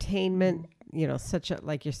 the entertainment. You know,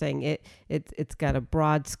 like you're saying, it's got a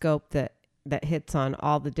broad scope that hits on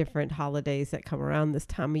all the different holidays that come around this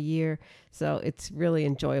time of year. So it's really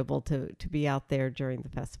enjoyable to be out there during the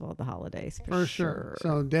Festival of the Holidays. For sure.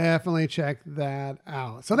 So definitely check that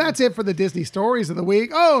out. So that's it for the Disney stories of the week.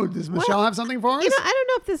 Oh, does Michelle have something for us? You know, I don't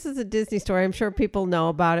know if this is a Disney story. I'm sure people know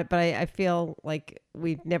about it, but I feel like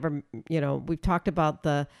we've never, we've talked about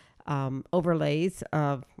the overlays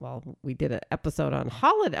of, we did an episode on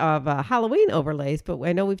Halloween overlays, but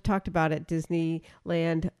I know we've talked about at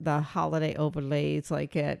Disneyland, the holiday overlays,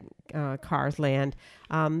 like at Cars Land.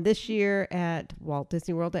 This year at Walt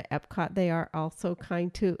Disney World at Epcot, they are also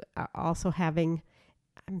having.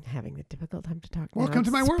 I'm having a difficult time to talk. Welcome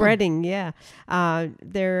to my world. Spreading, yeah.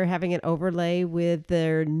 They're having an overlay with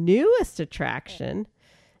their newest attraction,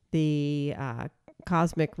 the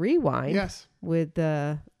Cosmic Rewind. Yes. With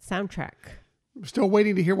the soundtrack. I'm still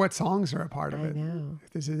waiting to hear what songs are a part of it. I know.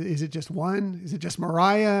 Is it just one? Is it just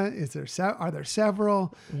Mariah? Are there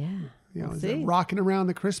several? Yeah. Is it rocking around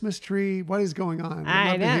the Christmas tree? What is going on?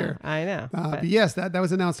 I know. But yes, that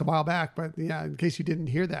was announced a while back. But yeah, in case you didn't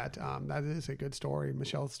hear that, that is a good story.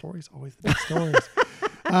 Michelle's story is always the best stories.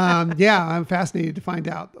 I'm fascinated to find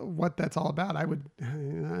out what that's all about. I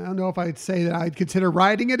don't know if I'd say that I'd consider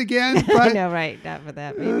riding it again. But, I know, right? Not for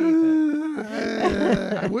that, maybe.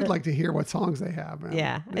 I would like to hear what songs they have.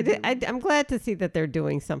 Yeah, I'm glad to see that they're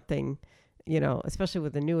doing something. Especially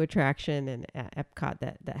with the new attraction and Epcot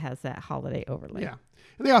that has that holiday overlay. Yeah.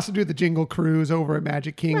 And they also do the Jingle Cruise over at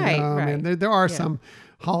Magic Kingdom. Right. And there are some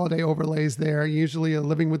holiday overlays there. Usually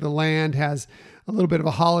Living with the Land has a little bit of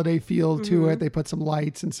a holiday feel to it. They put some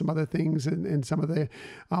lights and some other things and some of the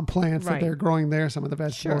plants that they're growing there, some of the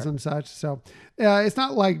vegetables and such. So it's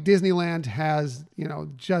not like Disneyland has,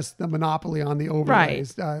 just the monopoly on the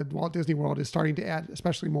overlays. Right. Walt Disney World is starting to add,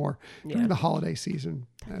 especially more during the holiday season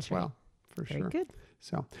as well. For sure. Very good.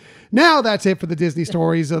 So now that's it for the Disney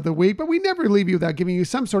stories of the week, but we never leave you without giving you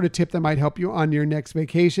some sort of tip that might help you on your next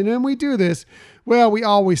vacation. And we do this. Well, we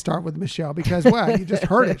always start with Michelle because, you just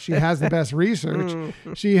heard it. She has the best research.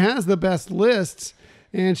 She has the best lists,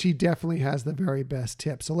 and she definitely has the very best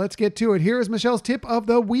tips. So let's get to it. Here is Michelle's tip of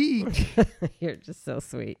the week. You're just so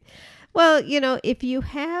sweet. Well, if you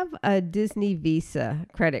have a Disney Visa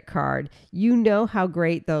credit card, you know how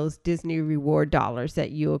great those Disney reward dollars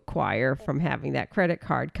that you acquire from having that credit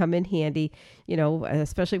card come in handy,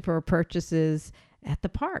 especially for purchases at the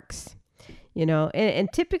parks.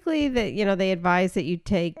 And typically they advise that you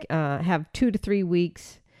have 2 to 3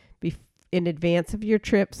 weeks in advance of your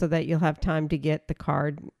trip so that you'll have time to get the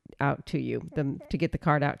card out to you,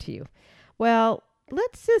 Well,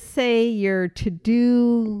 let's just say your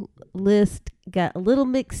to-do list got a little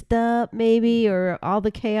mixed up maybe, or all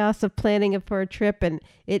the chaos of planning it for a trip and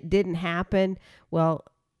it didn't happen. Well,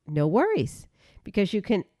 no worries, because you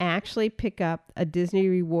can actually pick up a Disney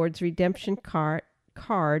Rewards redemption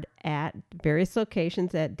card at various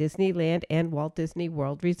locations at Disneyland and Walt Disney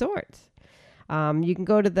World Resorts. You can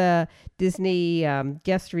go to the Disney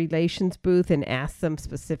guest relations booth and ask them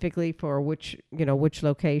specifically for which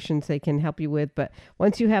locations they can help you with. But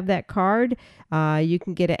once you have that card, you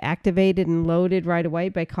can get it activated and loaded right away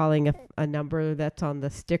by calling a number that's on the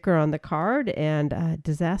sticker on the card, and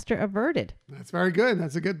disaster averted. That's very good.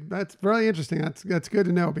 That's really interesting. That's good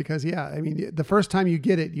to know because, the first time you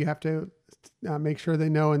get it, you have to make sure they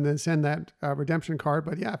know and then send that redemption card.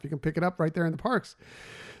 But if you can pick it up right there in the parks,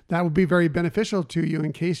 that would be very beneficial to you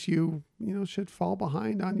in case you should fall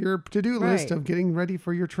behind on your to-do list of getting ready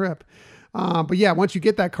for your trip. But once you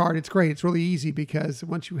get that card, it's great. It's really easy because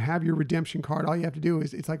once you have your redemption card, all you have to do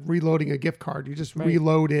is, it's like reloading a gift card. You just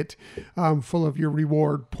reload it full of your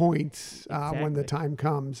reward points when the time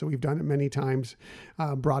comes. So we've done it many times,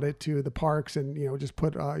 brought it to the parks and, just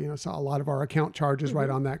put, a lot of our account charges right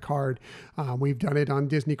on that card. We've done it on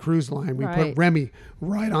Disney Cruise Line. We put Remy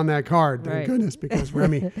right on that card. Thank goodness, because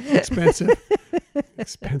Remy,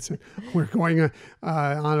 expensive. We're going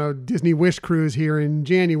on a Disney Wish cruise here in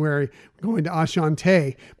January. We're going to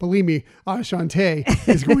Ashante. Believe me, Ashante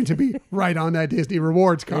is going to be right on that Disney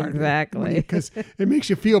Rewards card. Exactly. Because it makes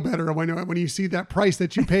you feel better when you see that price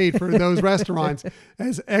that you paid for those restaurants,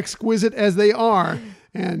 as exquisite as they are.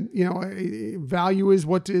 And, value is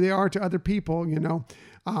what they are to other people,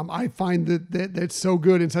 I find that it's so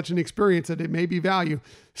good and such an experience that it may be value.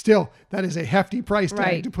 Still, that is a hefty price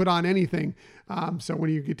tag to put on anything. So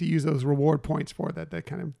when you get to use those reward points for that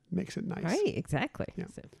kind of makes it nice. Right, exactly. Yeah.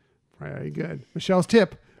 Very good. Michelle's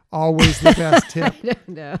tip, always the best tip. I don't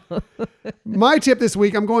know. My tip this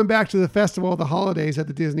week, I'm going back to the Festival of the Holidays at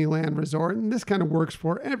the Disneyland Resort. And this kind of works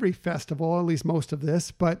for every festival, at least most of this.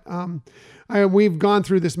 But we've gone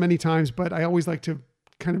through this many times, but I always like to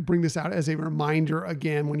kind of bring this out as a reminder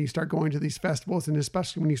again when you start going to these festivals, and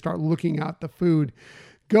especially when you start looking at the food.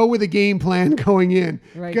 Go with a game plan going in,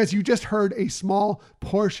 because you just heard a small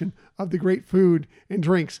portion of the great food and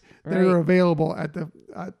drinks that are available at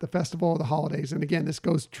the Festival of the Holidays. And again, this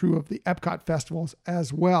goes true of the Epcot festivals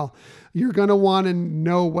as well. You're going to want to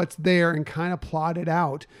know what's there and kind of plot it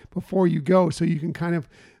out before you go, so you can kind of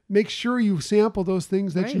make sure you sample those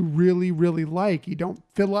things that you really, really like. You don't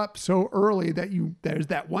fill up so early that there's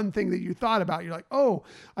that one thing that you thought about. You're like, oh,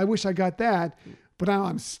 I wish I got that. but now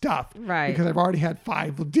I'm stuffed Right. because I've already had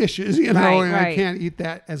 5 dishes, and I can't eat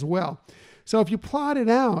that as well. So if you plot it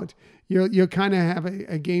out, you'll kind of have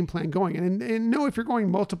a game plan going, and know if you're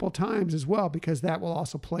going multiple times as well, because that will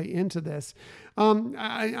also play into this.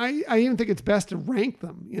 I even think it's best to rank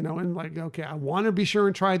them, and like, okay, I want to be sure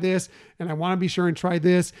and try this, and I want to be sure and try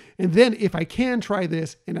this. And then if I can try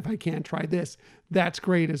this, and if I can try this, that's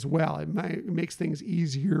great as well. It makes things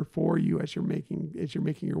easier for you as you're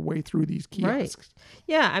making your way through these kiosks. Right.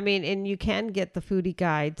 Yeah. I mean, and you can get the foodie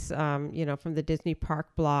guides, from the Disney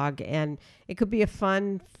Park blog, and it could be a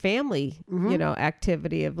fun family,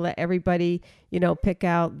 activity of let everybody, pick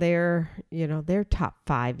out their top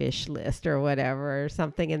 5-ish list or whatever or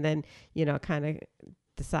something. And then, kind of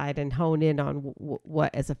decide and hone in on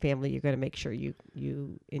what as a family you're going to make sure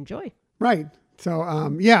you enjoy. Right. So,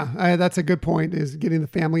 that's a good point, is getting the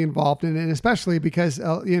family involved in it, and especially because,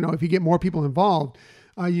 if you get more people involved,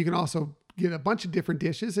 you can also get a bunch of different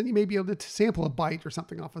dishes, and you may be able to sample a bite or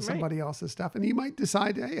something off of somebody else's stuff. And you might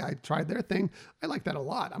decide, hey, I tried their thing. I like that a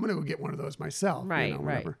lot. I'm going to go get one of those myself. Right.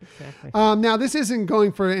 Exactly. Now, this isn't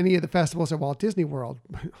going for any of the festivals at Walt Disney World,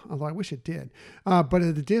 although I wish it did. But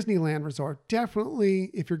at the Disneyland Resort, definitely,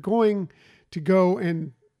 if you're going to go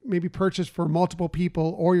and maybe purchase for multiple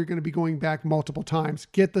people, or you're going to be going back multiple times,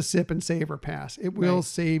 get the Sip and Savor Pass. It will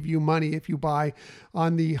save you money if you buy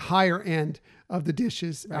on the higher end of the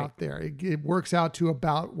dishes out there. It works out to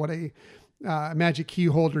about what a Magic Key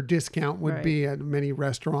holder discount would be at many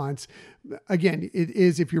restaurants. Again, it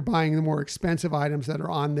is if you're buying the more expensive items that are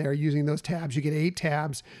on there using those tabs. You get 8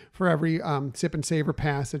 tabs for every Sip and Savor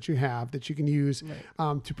Pass that you have that you can use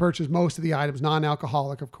to purchase most of the items,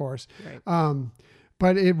 non-alcoholic, of course.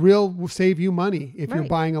 But it will save you money if you're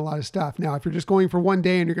buying a lot of stuff. Now, if you're just going for one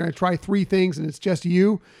day and you're going to try 3 things and it's just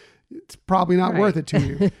you, it's probably not worth it to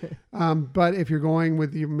you. But if you're going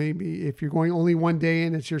with if you're going only one day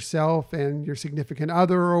and it's yourself and your significant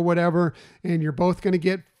other or whatever, and you're both going to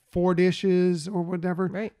get 4 dishes or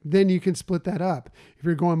whatever, then you can split that up. If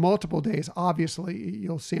you're going multiple days, obviously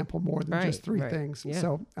you'll sample more than just 3 things. Yeah.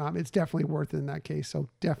 So it's definitely worth it in that case. So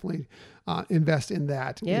definitely invest in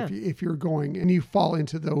that if you're going and you fall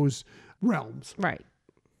into those realms. Right.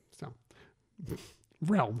 So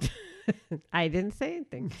realms. I didn't say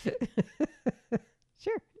anything.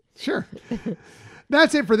 Sure.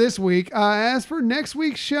 That's it for this week. As for next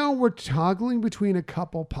week's show, we're toggling between a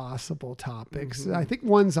couple possible topics. I think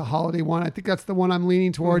one's a holiday one. I think that's the one I'm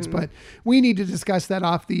leaning towards, but we need to discuss that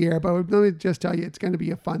off the air. But let me just tell you, it's going to be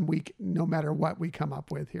a fun week no matter what we come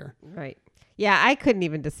up with here. Right. Yeah, I couldn't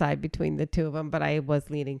even decide between the two of them, but I was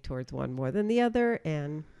leaning towards one more than the other.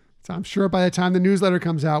 And so I'm sure by the time the newsletter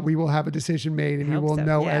comes out, we will have a decision made and you will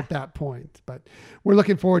know at that point. But we're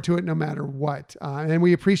looking forward to it no matter what. And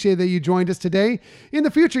we appreciate that you joined us today. In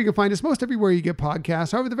the future, you can find us most everywhere you get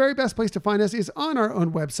podcasts. However, the very best place to find us is on our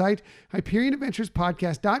own website,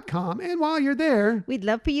 HyperionAdventuresPodcast.com. And while you're there, we'd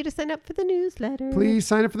love for you to sign up for the newsletter. Please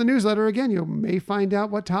sign up for the newsletter. Again, you may find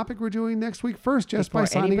out what topic we're doing next week first just by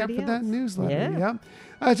signing up for that newsletter. Yeah.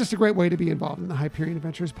 It's just a great way to be involved in the Hyperion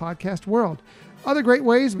Adventures podcast world. Other great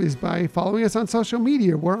ways is by following us on social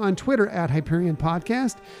media. We're on Twitter at Hyperion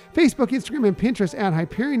Podcast, Facebook, Instagram, and Pinterest at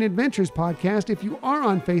Hyperion Adventures Podcast. If you are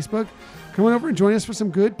on Facebook, come on over and join us for some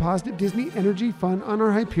good, positive Disney energy fun on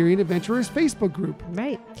our Hyperion Adventurers Facebook group.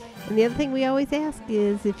 Right. And the other thing we always ask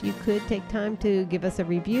is if you could take time to give us a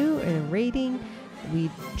review and a rating.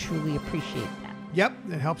 We truly appreciate that. Yep,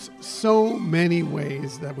 it helps so many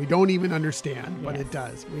ways that we don't even understand, but it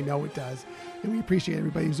does. We know it does. And we appreciate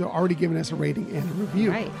everybody who's already given us a rating and a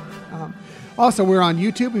review. Right. Also, we're on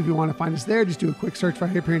YouTube. If you want to find us there, just do a quick search for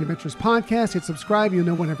Hyperion Adventures Podcast. Hit subscribe. You'll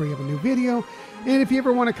know whenever we have a new video. And if you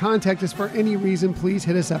ever want to contact us for any reason, please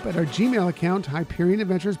hit us up at our Gmail account,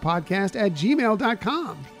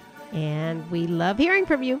 HyperionAdventuresPodcast@gmail.com. And we love hearing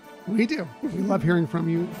from you. We do. We love hearing from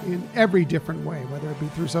you in every different way, whether it be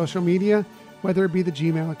through social media, whether it be the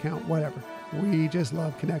Gmail account, whatever. We just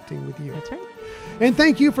love connecting with you. That's right. And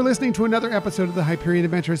thank you for listening to another episode of the Hyperion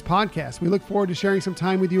Adventures Podcast. We look forward to sharing some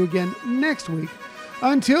time with you again next week.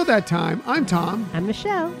 Until that time, I'm Tom. I'm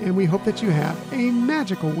Michelle. And we hope that you have a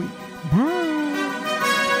magical week. Bye.